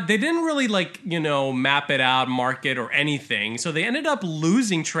 but they didn't really, like, map it out, mark it, or anything. So they ended up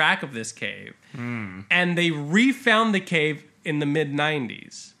losing track of this cave. And they refound the cave in the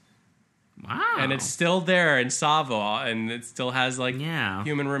mid-90s. Wow. And it's still there in Tsavo, and it still has, like,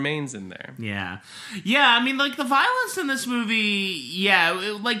 human remains in there. Yeah. Yeah, I mean, like, the violence in this movie,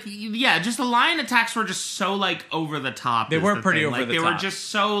 just the lion attacks were just so, like, over the top. They were pretty over the top. They were just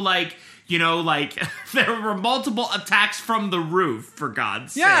so, like, there were multiple attacks from the roof, for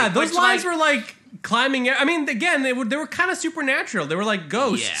God's sake. Yeah, those lions were, like, climbing. I mean, again, they were kind of supernatural. They were like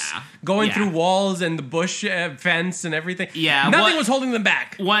ghosts going through walls and the bush fence and everything. Yeah, nothing was holding them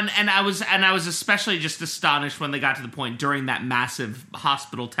back. And I was especially just astonished when they got to the point during that massive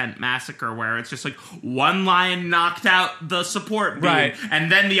hospital tent massacre where it's just like one lion knocked out the support beam,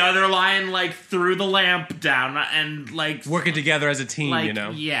 and then the other lion like threw the lamp down and like working together as a team. Like,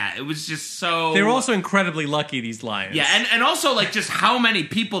 yeah, it was just so. They were also incredibly lucky, these lions. Yeah, and also like just how many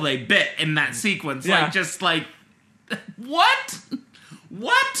people they bit in that sequence. Yeah. Like, just like, what?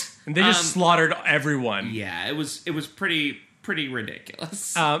 And they just slaughtered everyone. Yeah, it was pretty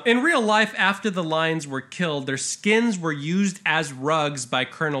ridiculous. In real life, after the lions were killed, their skins were used as rugs by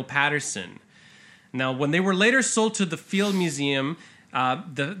Colonel Patterson. Now, when they were later sold to the Field Museum,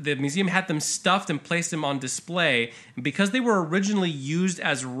 the museum had them stuffed and placed them on display. And because they were originally used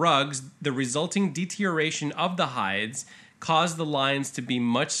as rugs, the resulting deterioration of the hides caused the lions to be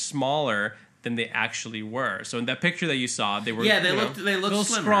much smaller than they actually were. So in that picture that you saw, they were they looked a little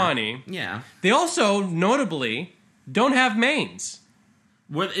slimmer. scrawny. Yeah. They also, notably, don't have manes.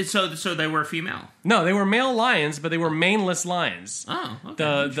 So they were female? No, they were male lions, but they were maneless lions. Oh,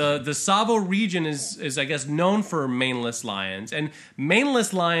 okay. The Tsavo region is I guess known for maneless lions, and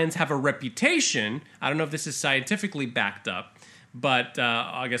maneless lions have a reputation. I don't know if this is scientifically backed up, but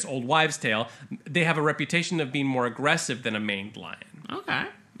I guess old wives' tale. They have a reputation of being more aggressive than a maned lion. Okay.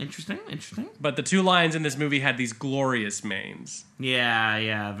 Interesting. But the two lions in this movie had these glorious manes.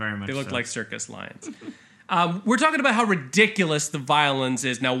 Yeah, very much. They looked like circus lions. We're talking about how ridiculous the violence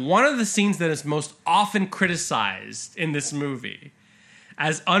is. Now, one of the scenes that is most often criticized in this movie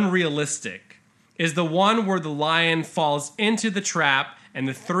as unrealistic is the one where the lion falls into the trap and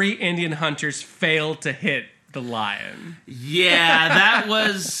the 3 Indian hunters fail to hit the lion. Yeah, it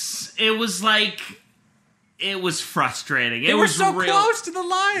was frustrating. They were so close to the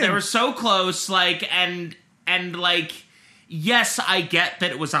lion. They were so close, and yes, I get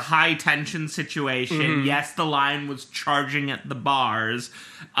that it was a high tension situation. Mm-hmm. Yes, the lion was charging at the bars.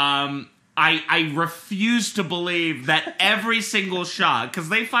 I refuse to believe that every single shot, because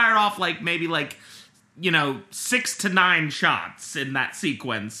they fired off maybe 6 to 9 shots in that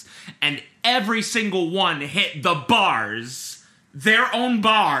sequence, and every single one hit the bars, their own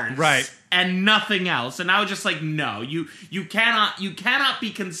bars. Right. and nothing else. And I was just like, no, you cannot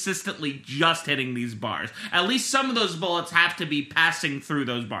be consistently just hitting these bars. At least some of those bullets have to be passing through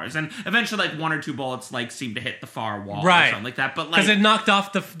those bars. And eventually, like, one or two bullets like seem to hit the far wall or something like that. But like, because it knocked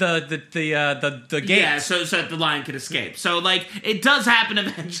off the gate. Yeah, so that the lion could escape. So like, it does happen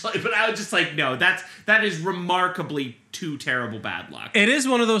eventually. But I was just like, no, that is remarkably too terrible bad luck. It is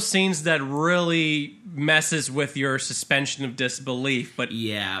one of those scenes that really messes with your suspension of disbelief. But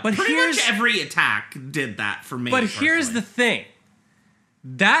but pretty much every attack did that for me. But here's the thing: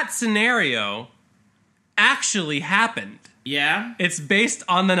 that scenario actually happened. Yeah, it's based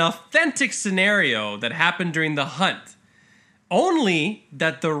on an authentic scenario that happened during the hunt. Only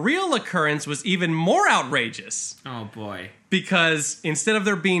that the real occurrence was even more outrageous. Oh boy! Because instead of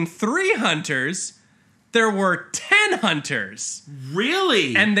there being 3 hunters, there were 10 hunters.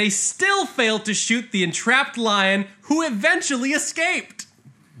 Really? And they still failed to shoot the entrapped lion, who eventually escaped.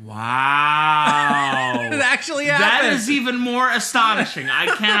 Wow. It actually happened. That is even more astonishing. I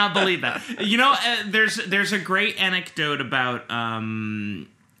cannot believe that. You know, there's a great anecdote about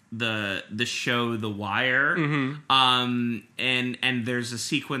the show The Wire. Mm-hmm. And there's a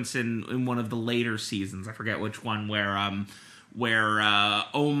sequence in one of the later seasons, I forget which one, where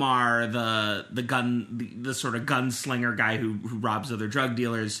Omar, the sort of gunslinger guy who robs other drug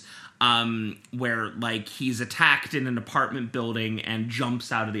dealers, where like he's attacked in an apartment building and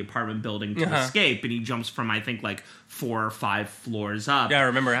jumps out of the apartment building to escape, and he jumps from I think like 4 or 5 floors up. Yeah, I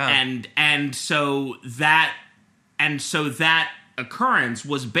remember how. And so that occurrence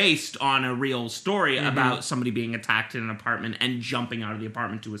was based on a real story about somebody being attacked in an apartment and jumping out of the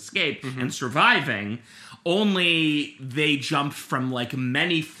apartment to escape and surviving. Only they jumped from like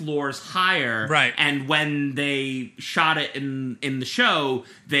many floors higher, right? And when they shot it in the show,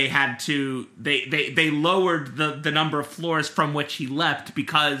 they had to they lowered the number of floors from which he leapt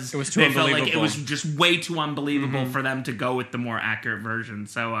because it was too they unbelievable. felt like it was just way too unbelievable for them to go with the more accurate version.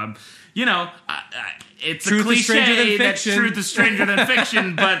 So you know, it's truth a cliche that fiction. Truth is stranger than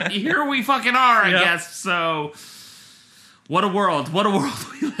fiction, but here we fucking are, I guess. So. What a world we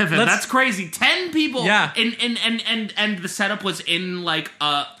live in. That's crazy. 10 people. Yeah. And the setup was in like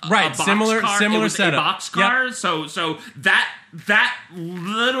a right, box similar car. It was setup. a boxcar. Yep. So that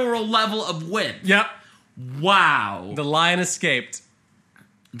literal level of width. Yep. Wow. The lion escaped.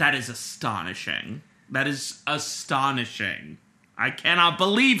 That is astonishing. That is astonishing. I cannot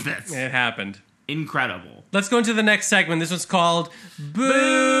believe this. It happened. Incredible. Let's go into the next segment. This one's called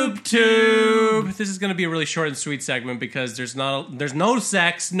Boob Tube. This is going to be a really short and sweet segment because there's no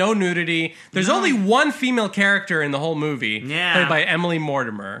sex, no nudity. There's only one female character in the whole movie, played by Emily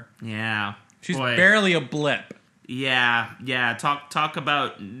Mortimer. Yeah. She's barely a blip. Yeah. Talk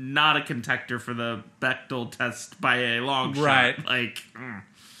about not a contender for the Bechdel test by a long shot. Right. Like,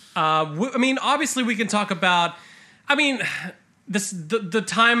 I mean, obviously we can talk about, the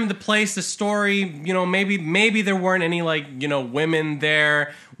time, the place, the story, you know, maybe there weren't any, like, you know, women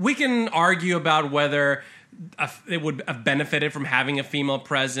there. We can argue about whether it would have benefited from having a female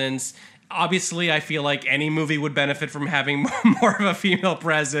presence. Obviously, I feel like any movie would benefit from having more of a female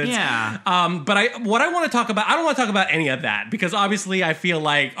presence. Yeah. But what I want to talk about, I don't want to talk about any of that because obviously I feel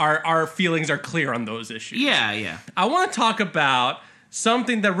like our feelings are clear on those issues. Yeah. I want to talk about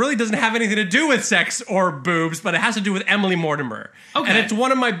something that really doesn't have anything to do with sex or boobs, but it has to do with Emily Mortimer. Okay. And it's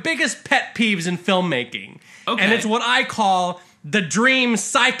one of my biggest pet peeves in filmmaking. Okay. And it's what I call the dream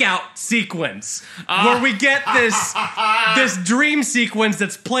psych-out sequence, where we get this dream sequence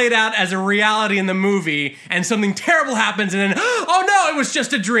that's played out as a reality in the movie, and something terrible happens, and then, oh no, it was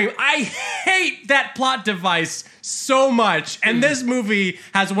just a dream. I hate that plot device so much, and this movie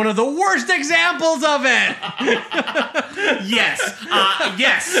has one of the worst examples of it. Yes,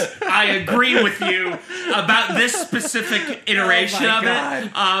 I agree with you about this specific iteration of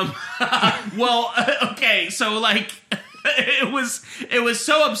it. Well, okay, so like, it was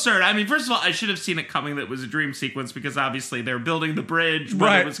so absurd. I mean, first of all, I should have seen it coming that it was a dream sequence because obviously they're building the bridge,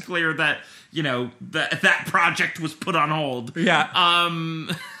 but it was clear that, you know, that project was put on hold. Yeah.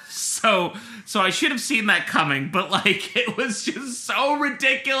 So I should have seen that coming, but like it was just so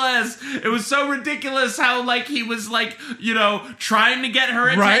ridiculous. It was so ridiculous how like he was like, you know, trying to get her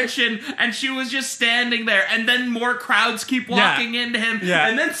attention, and she was just standing there, and then more crowds keep walking into him,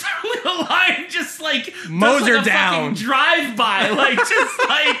 and then suddenly the lion just like mows her a down, drive by, like just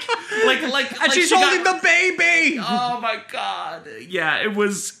like, and she's holding the baby. Oh my god! Yeah, it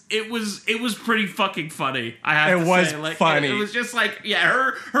was pretty fucking funny. I have to say, was like, funny. It was just like, yeah,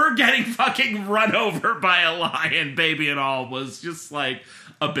 her getting fucking run over by a lion, baby and all, was just like,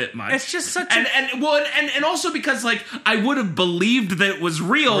 a bit much. It's just such and also because like I would have believed that it was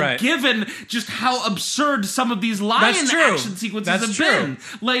real given just how absurd some of these lion action sequences have been.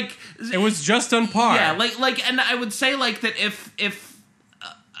 Like it was just on par. Yeah, like and I would say like that if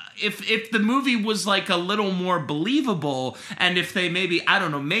the movie was like a little more believable, and if they maybe, I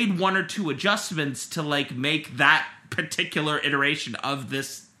don't know, made one or two adjustments to like make that particular iteration of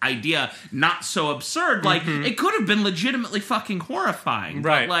this idea not so absurd, like it could have been legitimately fucking horrifying.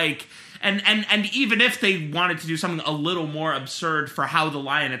 Right. But like and even if they wanted to do something a little more absurd for how the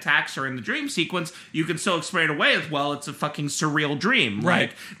lion attacks her in the dream sequence, you can still explain it away as, well, it's a fucking surreal dream.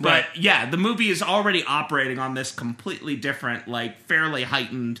 Right. But yeah, the movie is already operating on this completely different, like fairly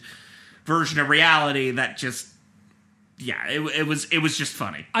heightened version of reality that just, yeah, it was just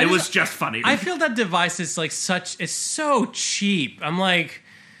funny. It was just funny. I feel that device is like it's so cheap. I'm like,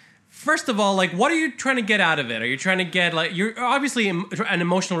 first of all, like, what are you trying to get out of it? Are you trying to get, like, you're obviously an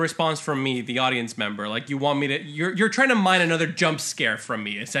emotional response from me, the audience member. Like, you want me to, you're trying to mine another jump scare from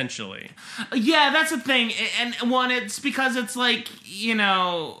me, essentially. Yeah, that's the thing. And one, it's because it's like, you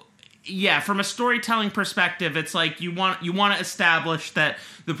know, yeah, from a storytelling perspective, it's like you want to establish that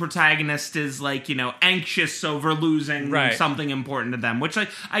the protagonist is like, you know, anxious over losing something important to them, which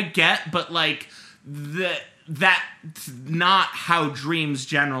I get, but like that's not how dreams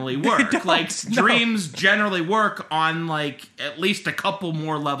generally work. Dreams generally work on like at least a couple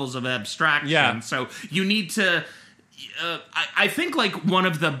more levels of abstraction. Yeah. So you need to. I think like one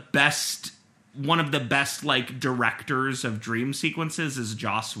of the best like directors of dream sequences is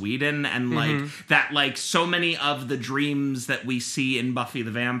Joss Whedon, and like that, like so many of the dreams that we see in Buffy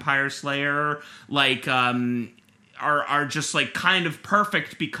the Vampire Slayer, like are just like kind of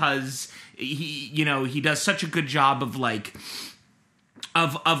perfect because he does such a good job of like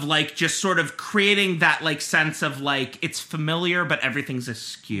just sort of creating that like sense of like it's familiar but everything's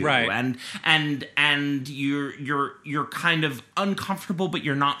askew, and you're kind of uncomfortable but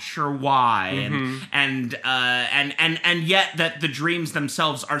you're not sure why, and yet that the dreams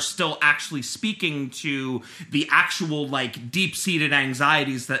themselves are still actually speaking to the actual like deep-seated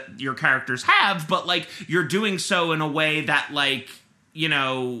anxieties that your characters have, but like you're doing so in a way that like, you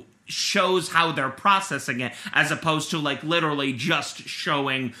know, shows how they're processing it, as opposed to like literally just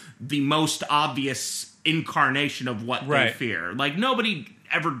showing the most obvious incarnation of what they fear. Like nobody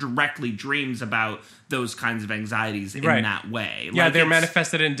ever directly dreams about those kinds of anxieties in that way. Yeah, like, they're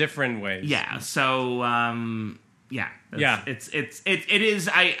manifested in different ways. Yeah, so it is.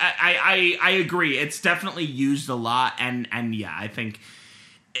 I agree. It's definitely used a lot, and yeah, I think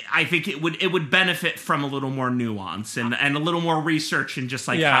it would benefit from a little more nuance and a little more research and just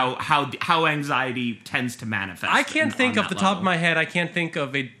like how anxiety tends to manifest. I can't think off the top of my head. I can't think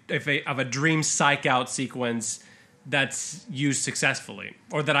of a dream psych out sequence that's used successfully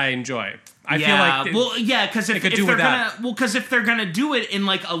or that I enjoy. I feel like because if they're gonna do it in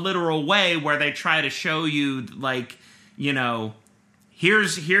like a literal way where they try to show you like, you know,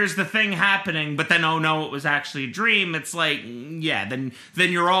 here's the thing happening, but then, oh no, it was actually a dream. It's like, yeah, then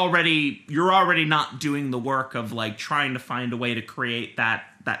you're already not doing the work of like trying to find a way to create that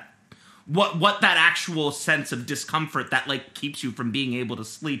what that actual sense of discomfort that like keeps you from being able to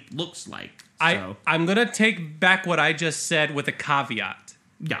sleep looks like. So. I'm gonna take back what I just said with a caveat.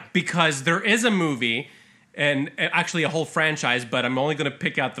 Yeah, because there is a movie, and actually a whole franchise, but I'm only gonna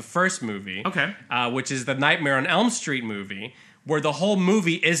pick out the first movie. Okay, which is the Nightmare on Elm Street movie, where the whole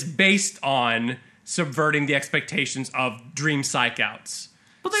movie is based on subverting the expectations of dream psych-outs.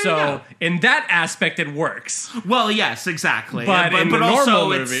 Well, there you go. In that aspect, it works. Well, yes, exactly. But in the normal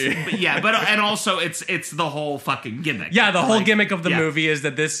movie, and also it's the whole fucking gimmick. Yeah, the whole gimmick of the movie is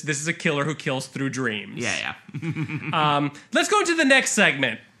that this is a killer who kills through dreams. Yeah. Let's go into the next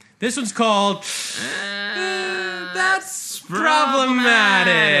segment. This one's called That's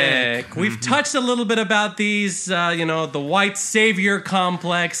Problematic. We've touched a little bit about these, the white savior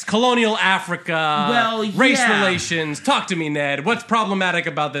complex, colonial Africa, race relations. Talk to me, Ned. What's problematic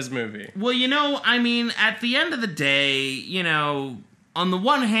about this movie? Well, I mean, at the end of the day, on the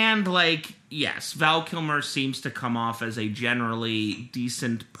one hand, like, yes, Val Kilmer seems to come off as a generally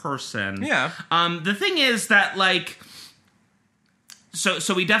decent person. Yeah. The thing is that, like,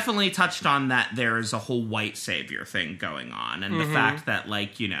 So we definitely touched on that there is a whole white savior thing going on, and the fact that,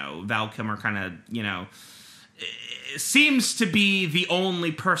 like, Val Kilmer kind of, seems to be the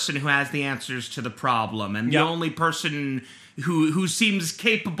only person who has the answers to the problem, and the only person who seems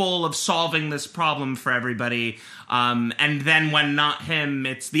capable of solving this problem for everybody, and then when not him,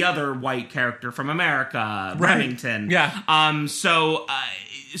 it's the other white character from America, Remington. Yeah.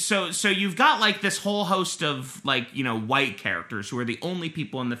 so you've got like this whole host of like, you know, white characters who are the only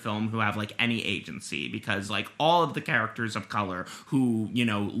people in the film who have like any agency, because like all of the characters of color who, you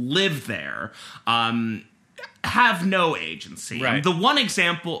know, live there have no agency. Right. The one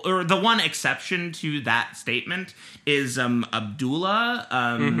example, or the one exception to that statement is Abdullah,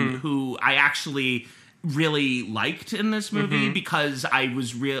 who I actually really liked in this movie because I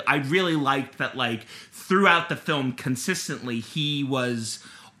really liked that, like, throughout the film consistently he was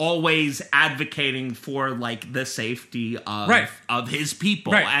always advocating for like the safety of his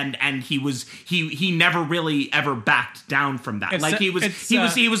people, and he never really ever backed down from that. He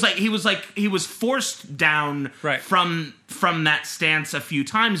was forced down from that stance a few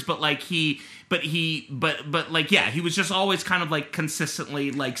times, but he was just always kind of like consistently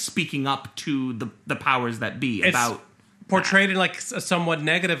like speaking up to the powers that be about. Portrayed in like a somewhat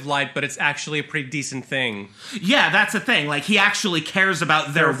negative light, but it's actually a pretty decent thing. Yeah, that's the thing. Like, he actually cares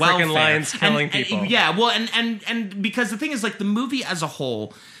about their welfare. Freaking lions killing people. And because the thing is, like, the movie as a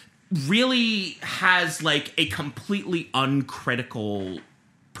whole really has like a completely uncritical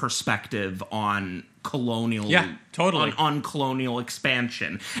perspective on colonial on colonial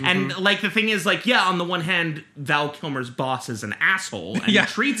expansion. And like the thing is, like, on the one hand Val Kilmer's boss is an asshole and he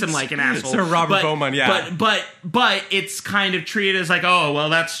treats him like an asshole. Sir Robert Bowman, but it's kind of treated as like, oh well,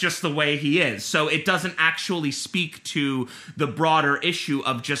 that's just the way he is. So it doesn't actually speak to the broader issue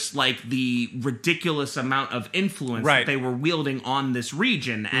of just like the ridiculous amount of influence that they were wielding on this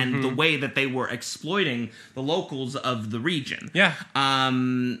region and the way that they were exploiting the locals of the region.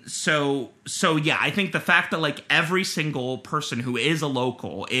 So I think the fact that like every single person who is a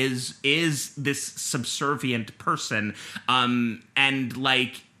local is this subservient person, and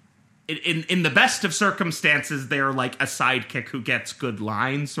like in the best of circumstances they're like a sidekick who gets good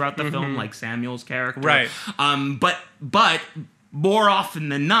lines throughout the film, like Samuel's character, but more often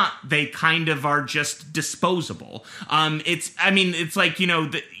than not, they kind of are just disposable. It's like, you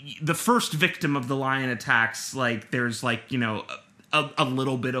know, the first victim of the lion attacks, like there's like, you know, a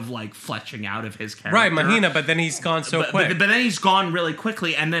little bit of like fleshing out of his character. Right, Mahina, but then he's gone quick. But then he's gone really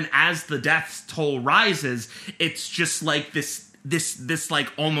quickly, and then as the death toll rises, it's just like this like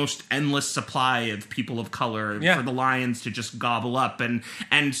almost endless supply of people of color for the lions to just gobble up,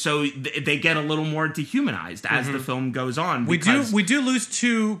 and so they get a little more dehumanized as the film goes on. We do lose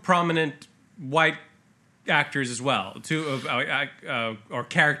two prominent white actors as well, or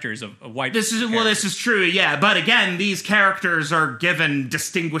characters of white. This is true, but again, these characters are given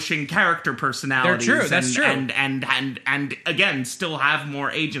distinguishing character personalities. They're true. That's true, and again, still have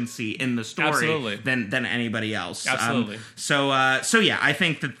more agency in the story than anybody else. Absolutely. I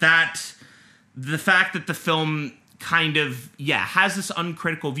think that the fact that the film kind of has this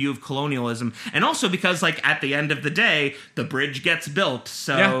uncritical view of colonialism, and also because like at the end of the day the bridge gets built,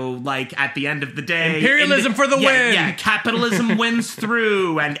 so like at the end of the day imperialism for the win. Capitalism wins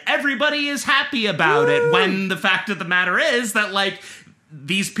through and everybody is happy about it, when the fact of the matter is that like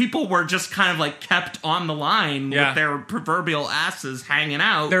these people were just kind of like kept on the line with their proverbial asses hanging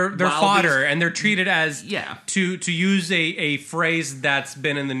out. They're fodder, and they're treated as to use a phrase that's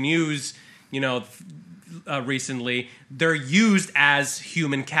been in the news, you know, recently, they're used as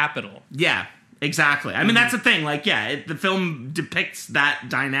human capital. Yeah, exactly. I mean, that's the thing. Like, the film depicts that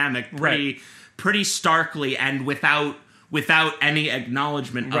dynamic pretty starkly, and without any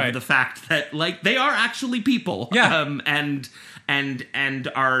acknowledgement of the fact that like they are actually people. And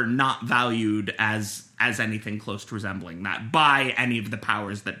are not valued as anything close to resembling that by any of the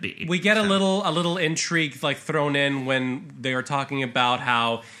powers that be. We get a little intrigue like thrown in when they are talking about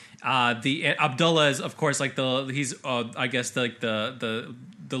how the Abdullah is, of course, like he's I guess like the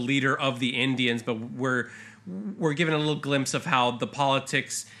leader of the Indians, but we're given a little glimpse of how the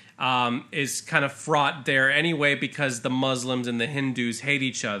politics is kind of fraught there anyway, because the Muslims and the Hindus hate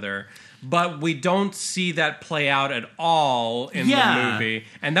each other. But we don't see that play out at all in the movie,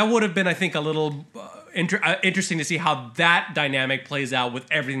 and that would have been, I think, a little interesting to see how that dynamic plays out with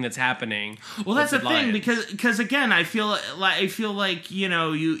everything that's happening. Well, that's the thing, because again, I feel like you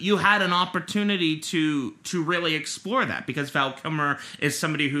know you had an opportunity to really explore that, because Val Kilmer is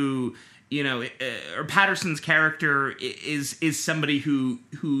somebody who, you know, or Patterson's character is somebody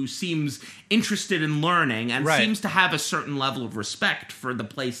who seems interested in learning and seems to have a certain level of respect for the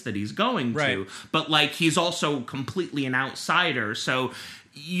place that he's going to, but like he's also completely an outsider. So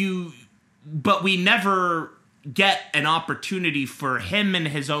but we never get an opportunity for him and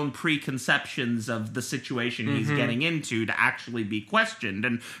his own preconceptions of the situation he's getting into to actually be questioned.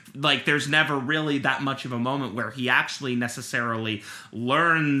 And like, there's never really that much of a moment where he actually necessarily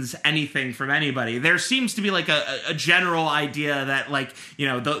learns anything from anybody. There seems to be like a general idea that, like, you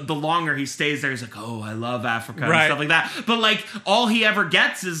know, the longer he stays there, he's like, oh, I love Africa and stuff like that. But like, all he ever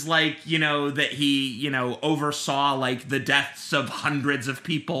gets is like, you know, that he, you know, oversaw like the deaths of hundreds of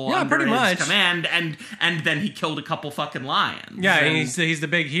people under his command, and then he killed a couple fucking lions. Yeah, and he's the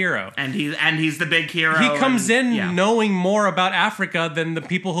big hero. And he's the big hero. He comes in knowing more about Africa than the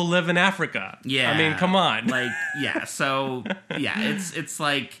people who live in Africa. Yeah. I mean, come on. Like, yeah, so yeah, it's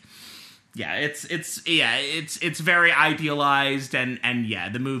like, yeah, it's very idealized, and yeah,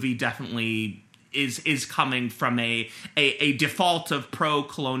 the movie definitely is coming from a default of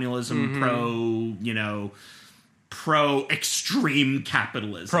pro-colonialism, pro-extreme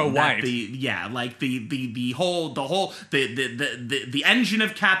capitalism, pro-white. The engine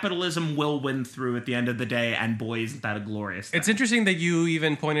of capitalism will win through at the end of the day, and boy, isn't that a glorious thing. It's interesting that you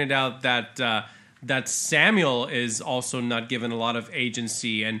even pointed out that that Samuel is also not given a lot of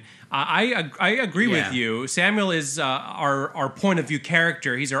agency, and I agree with you. Samuel is our point of view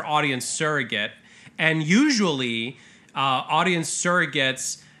character. He's our audience surrogate, and usually audience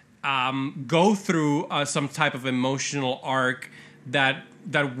surrogates go through some type of emotional arc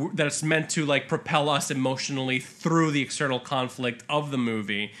that's meant to like propel us emotionally through the external conflict of the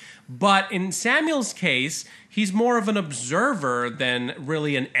movie. But in Samuel's case, he's more of an observer than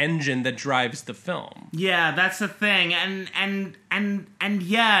really an engine that drives the film. Yeah, that's the thing, and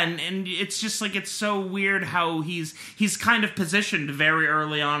it's just like, it's so weird how he's kind of positioned very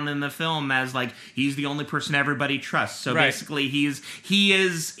early on in the film as like he's the only person everybody trusts. So basically, he is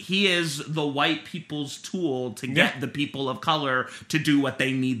the white people's tool to get the people of color to do what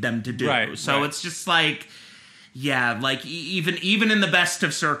they need them to do. So it's just like, yeah, like even in the best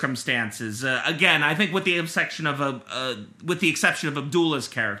of circumstances, again, I think with the exception of Abdullah's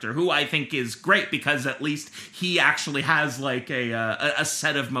character, who I think is great because at least he actually has like a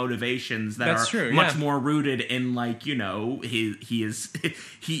set of motivations that are much more rooted in, like, you know, he is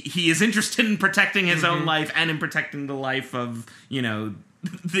interested in protecting his own life and in protecting the life of, you know,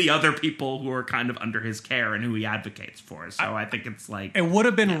 the other people who are kind of under his care and who he advocates for. So I think it's like, it would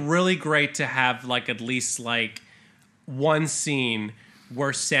have been really great to have like at least like one scene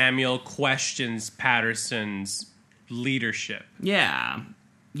where Samuel questions Patterson's leadership. Yeah.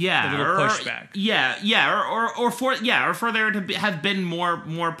 A little pushback. Or for there to have been more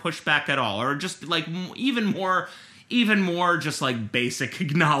pushback at all, or just like even more just like basic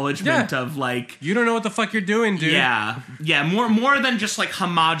acknowledgement of like, you don't know what the fuck you're doing, dude. Yeah, more than just like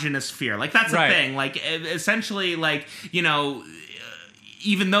homogenous fear. Like, that's the thing. Like, essentially, like, you know,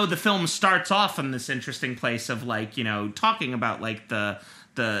 even though the film starts off in this interesting place of like, you know, talking about like the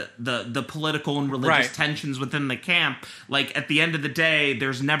political and religious tensions within the camp, like at the end of the day,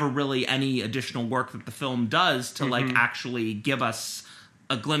 there's never really any additional work that the film does to like actually give us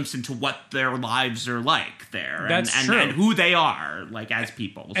a glimpse into what their lives are like there, and who they are like as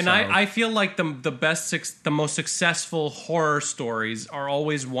people. And I feel like the most successful horror stories are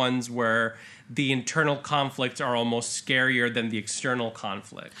always ones where the internal conflicts are almost scarier than the external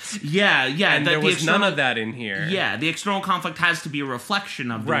conflicts. Yeah. And there was none of that in here. Yeah, the external conflict has to be a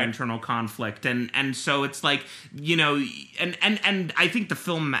reflection of the internal conflict, and so it's like, you know, and I think the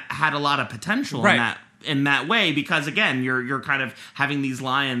film had a lot of potential in that way, because again, you're kind of having these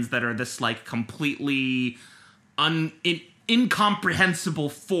lions that are this like completely incomprehensible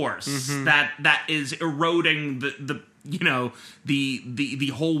force that is eroding the you know,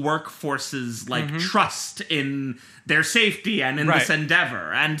 the whole workforce's like trust in their safety and in this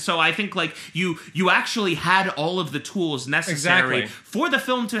endeavor. And so I think like you actually had all of the tools necessary for the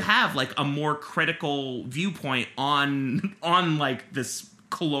film to have like a more critical viewpoint on like this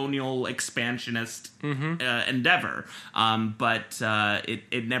colonial expansionist endeavor, but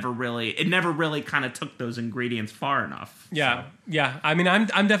it never really kind of took those ingredients far enough. Yeah. I mean,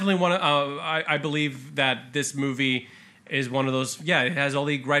 I'm definitely one of I believe that this movie is one of those. Yeah, it has all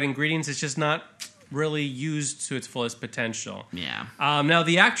the right ingredients. It's just not really used to its fullest potential. Yeah. Now,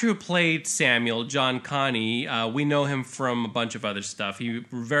 the actor who played Samuel, John Connie, we know him from a bunch of other stuff. He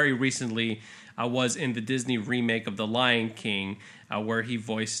very recently was in the Disney remake of The Lion King, where he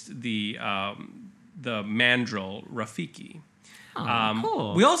voiced the mandrill Rafiki.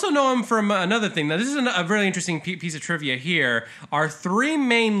 Cool. We also know him from another thing. Now, this is a really interesting piece of trivia here. Our three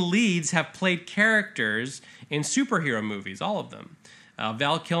main leads have played characters in superhero movies, all of them.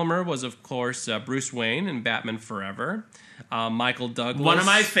 Val Kilmer was, of course, Bruce Wayne in Batman Forever. Michael Douglas. One of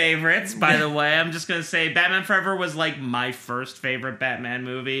my favorites, by the way. I'm just going to say Batman Forever was like my first favorite Batman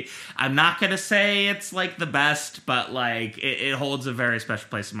movie. I'm not going to say it's like the best, but like it holds a very special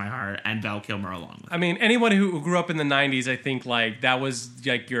place in my heart, and Val Kilmer along with it. I mean, anyone who grew up in the 90s, I think like that was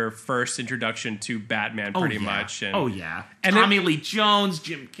like your first introduction to Batman pretty much. And, And Tommy Lee Jones,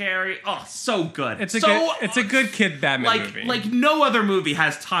 Jim Carrey. Oh, so good. It's a good kid Batman movie. Like no other movie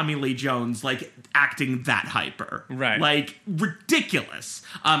has Tommy Lee Jones like acting that hyper. Right. Like ridiculous.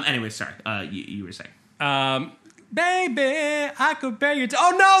 Anyway, sorry. You were saying. Baby, I could bear you.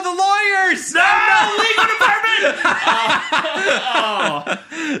 Oh no, the lawyers! No, legal department.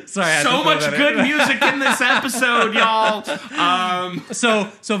 Sorry, so much good music in this episode, y'all.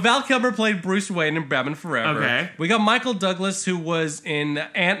 So Val Kilmer played Bruce Wayne in Batman Forever. Okay. We got Michael Douglas, who was in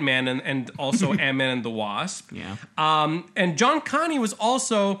Ant-Man and also Ant-Man and the Wasp. Yeah. And John Connie was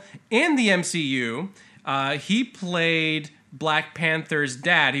also in the MCU. He played Black Panther's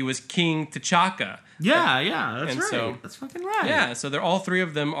dad. He was King T'Chaka. Yeah, that's right. So, that's fucking right. Yeah, so all three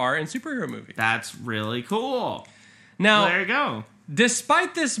of them are in superhero movies. That's really cool. Now, there you go.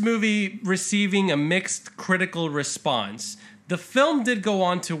 Despite this movie receiving a mixed critical response, the film did go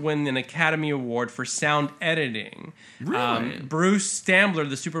on to win an Academy Award for sound editing. Really? Bruce Stambler,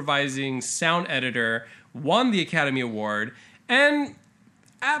 the supervising sound editor, won the Academy Award. And,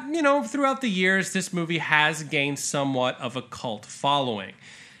 throughout the years, this movie has gained somewhat of a cult following.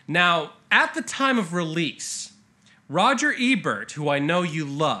 Now, at the time of release, Roger Ebert, who I know you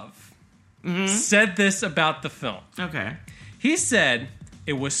love, said this about the film. Okay. He said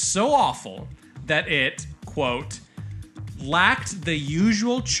it was so awful that it, quote, lacked the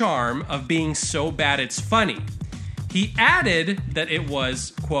usual charm of being so bad it's funny. He added that it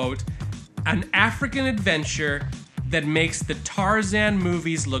was, quote, an African adventure that makes the Tarzan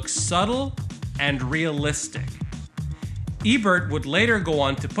movies look subtle and realistic. Ebert would later go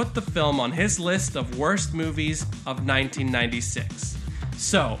on to put the film on his list of worst movies of 1996.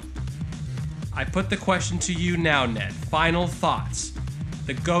 So, I put the question to you now, Ned. Final thoughts.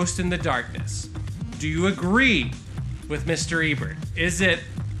 The Ghost in the Darkness. Do you agree with Mr. Ebert? Is it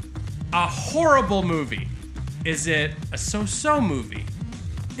a horrible movie? Is it a so-so movie?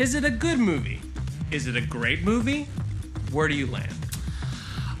 Is it a good movie? Is it a great movie? Where do you land?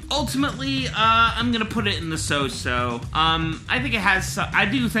 Ultimately, I'm gonna put it in the so-so. I think it has. I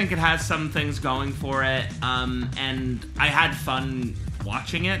do think it has some things going for it, and I had fun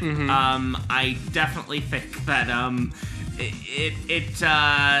watching it. I definitely think that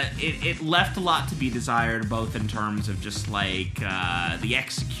it left a lot to be desired, both in terms of just like the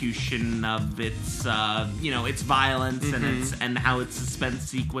execution of its its violence and how its suspense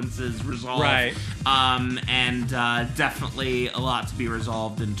sequences resolve, right? And definitely a lot to be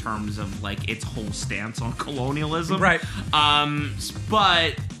resolved in terms of like its whole stance on colonialism, right?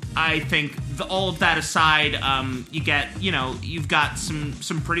 But I think all of that aside, you've got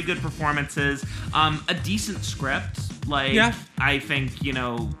some pretty good performances, a decent script. Like, yeah. I think,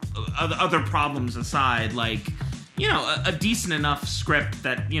 other problems aside, like, a decent enough script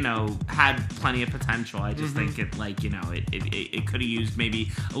that, had plenty of potential. I just think it, like, it could have used maybe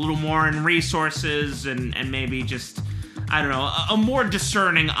a little more in resources and maybe just, I don't know, a more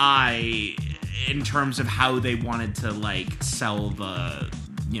discerning eye in terms of how they wanted to, like, sell the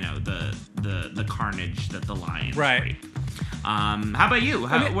carnage that the Lions right. How about you?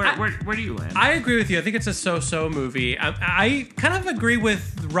 Where do you land? I agree with you. I think it's a so-so movie. I kind of agree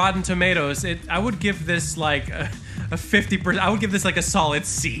with Rotten Tomatoes. I would give this like a 50%. I would give this like a solid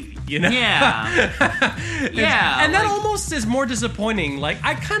C. Yeah. Yeah. And that almost is more disappointing. Like,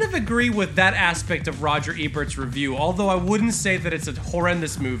 I kind of agree with that aspect of Roger Ebert's review, although I wouldn't say that it's a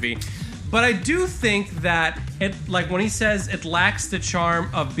horrendous movie. But I do think that it, like when he says it lacks the charm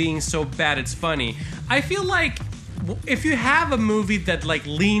of being so bad it's funny, I feel like if you have a movie that like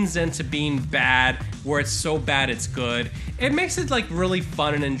leans into being bad, where it's so bad it's good, it makes it like really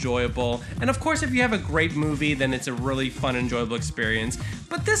fun and enjoyable. And of course, if you have a great movie, then it's a really fun and enjoyable experience.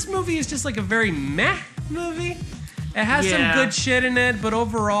 But this movie is just like a very meh movie. It has some good shit in it, but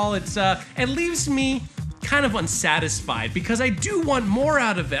overall it leaves me kind of unsatisfied because I do want more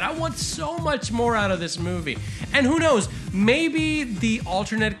out of it. I want so much more out of this movie. And who knows, maybe the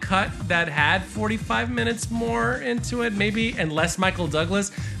alternate cut that had 45 minutes more into it, maybe, and less Michael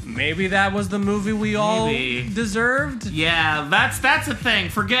Douglas, maybe that was the movie we all deserved. Yeah, that's a thing.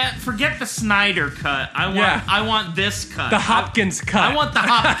 Forget the Snyder cut. I want this cut. The Hopkins cut. I want the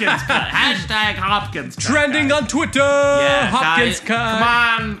Hopkins cut. Hashtag Hopkins cut. Trending guys. On Twitter. Yeah, Hopkins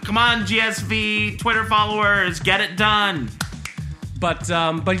cut. Come on, GSV, Twitter followers, get it done. But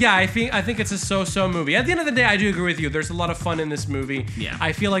yeah, I think it's a so-so movie. At the end of the day, I do agree with you. There's a lot of fun in this movie. Yeah.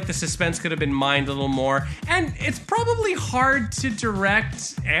 I feel like the suspense could have been mined a little more, and it's probably hard to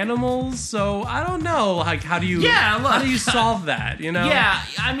direct animals. So I don't know, like how do you solve that? You know? Yeah,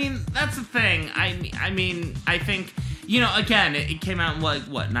 I mean that's the thing. I mean I think. You know, again, it came out in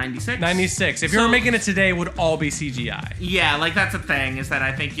what 96? 96. If you were making it today, it would all be CGI. Yeah, like that's the thing, is that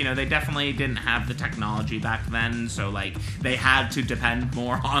I think, you know, they definitely didn't have the technology back then, so like they had to depend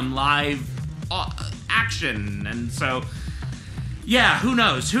more on live action, and so yeah, who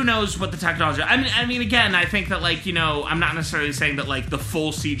knows what the technology. I mean, again, I think that, like, you know, I'm not necessarily saying that like the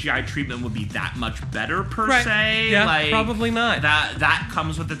full CGI treatment would be that much better per se. Yeah, like, probably not. That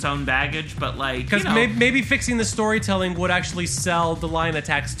comes with its own baggage, but like, because maybe fixing the storytelling would actually sell the lion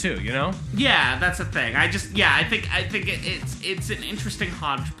attacks too. You know? Yeah, that's the thing. I think it's an interesting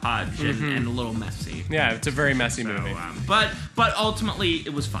hodgepodge and a little messy. Yeah, it's a very messy movie. But ultimately,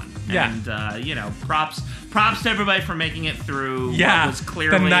 it was fun. Yeah. And you know, props to everybody for making it through. Yeah, what was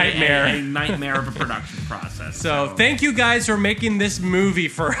clearly the nightmare. A nightmare of a production process. So thank you guys for making this movie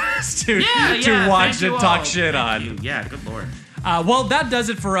for us to watch and talk shit on. Yeah, good lord. Well, that does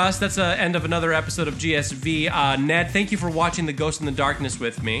it for us. That's the end of another episode of GSV. Ned, thank you for watching The Ghost in the Darkness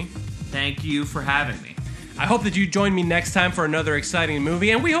with me. Thank you for having me. I hope that you join me next time for another exciting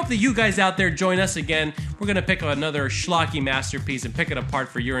movie, and we hope that you guys out there join us again. We're going to pick another schlocky masterpiece and pick it apart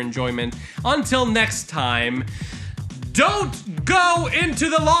for your enjoyment. Until next time, don't go into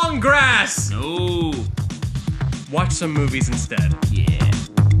the long grass! No. Watch some movies instead. Yeah.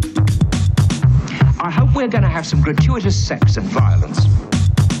 I hope we're going to have some gratuitous sex and violence.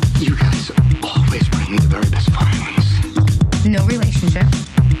 You guys always bring me the very best violence. No relationship.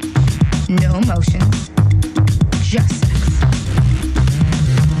 No emotions. Just sex.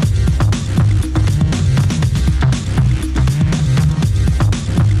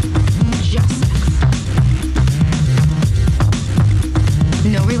 Just sex.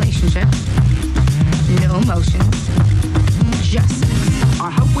 No relationship. No emotions. Just sex. I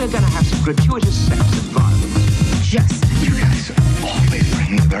hope we're going to have some gratuitous sex and violence. Just sex. You guys always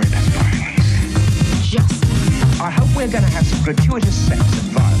bring me the very best violence. Just sex. I hope we're going to have some gratuitous sex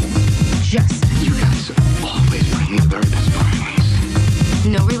and violence. Just sex. You guys always bring me the very best violence.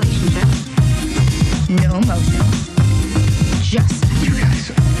 No relationship. No emotions. Just sex.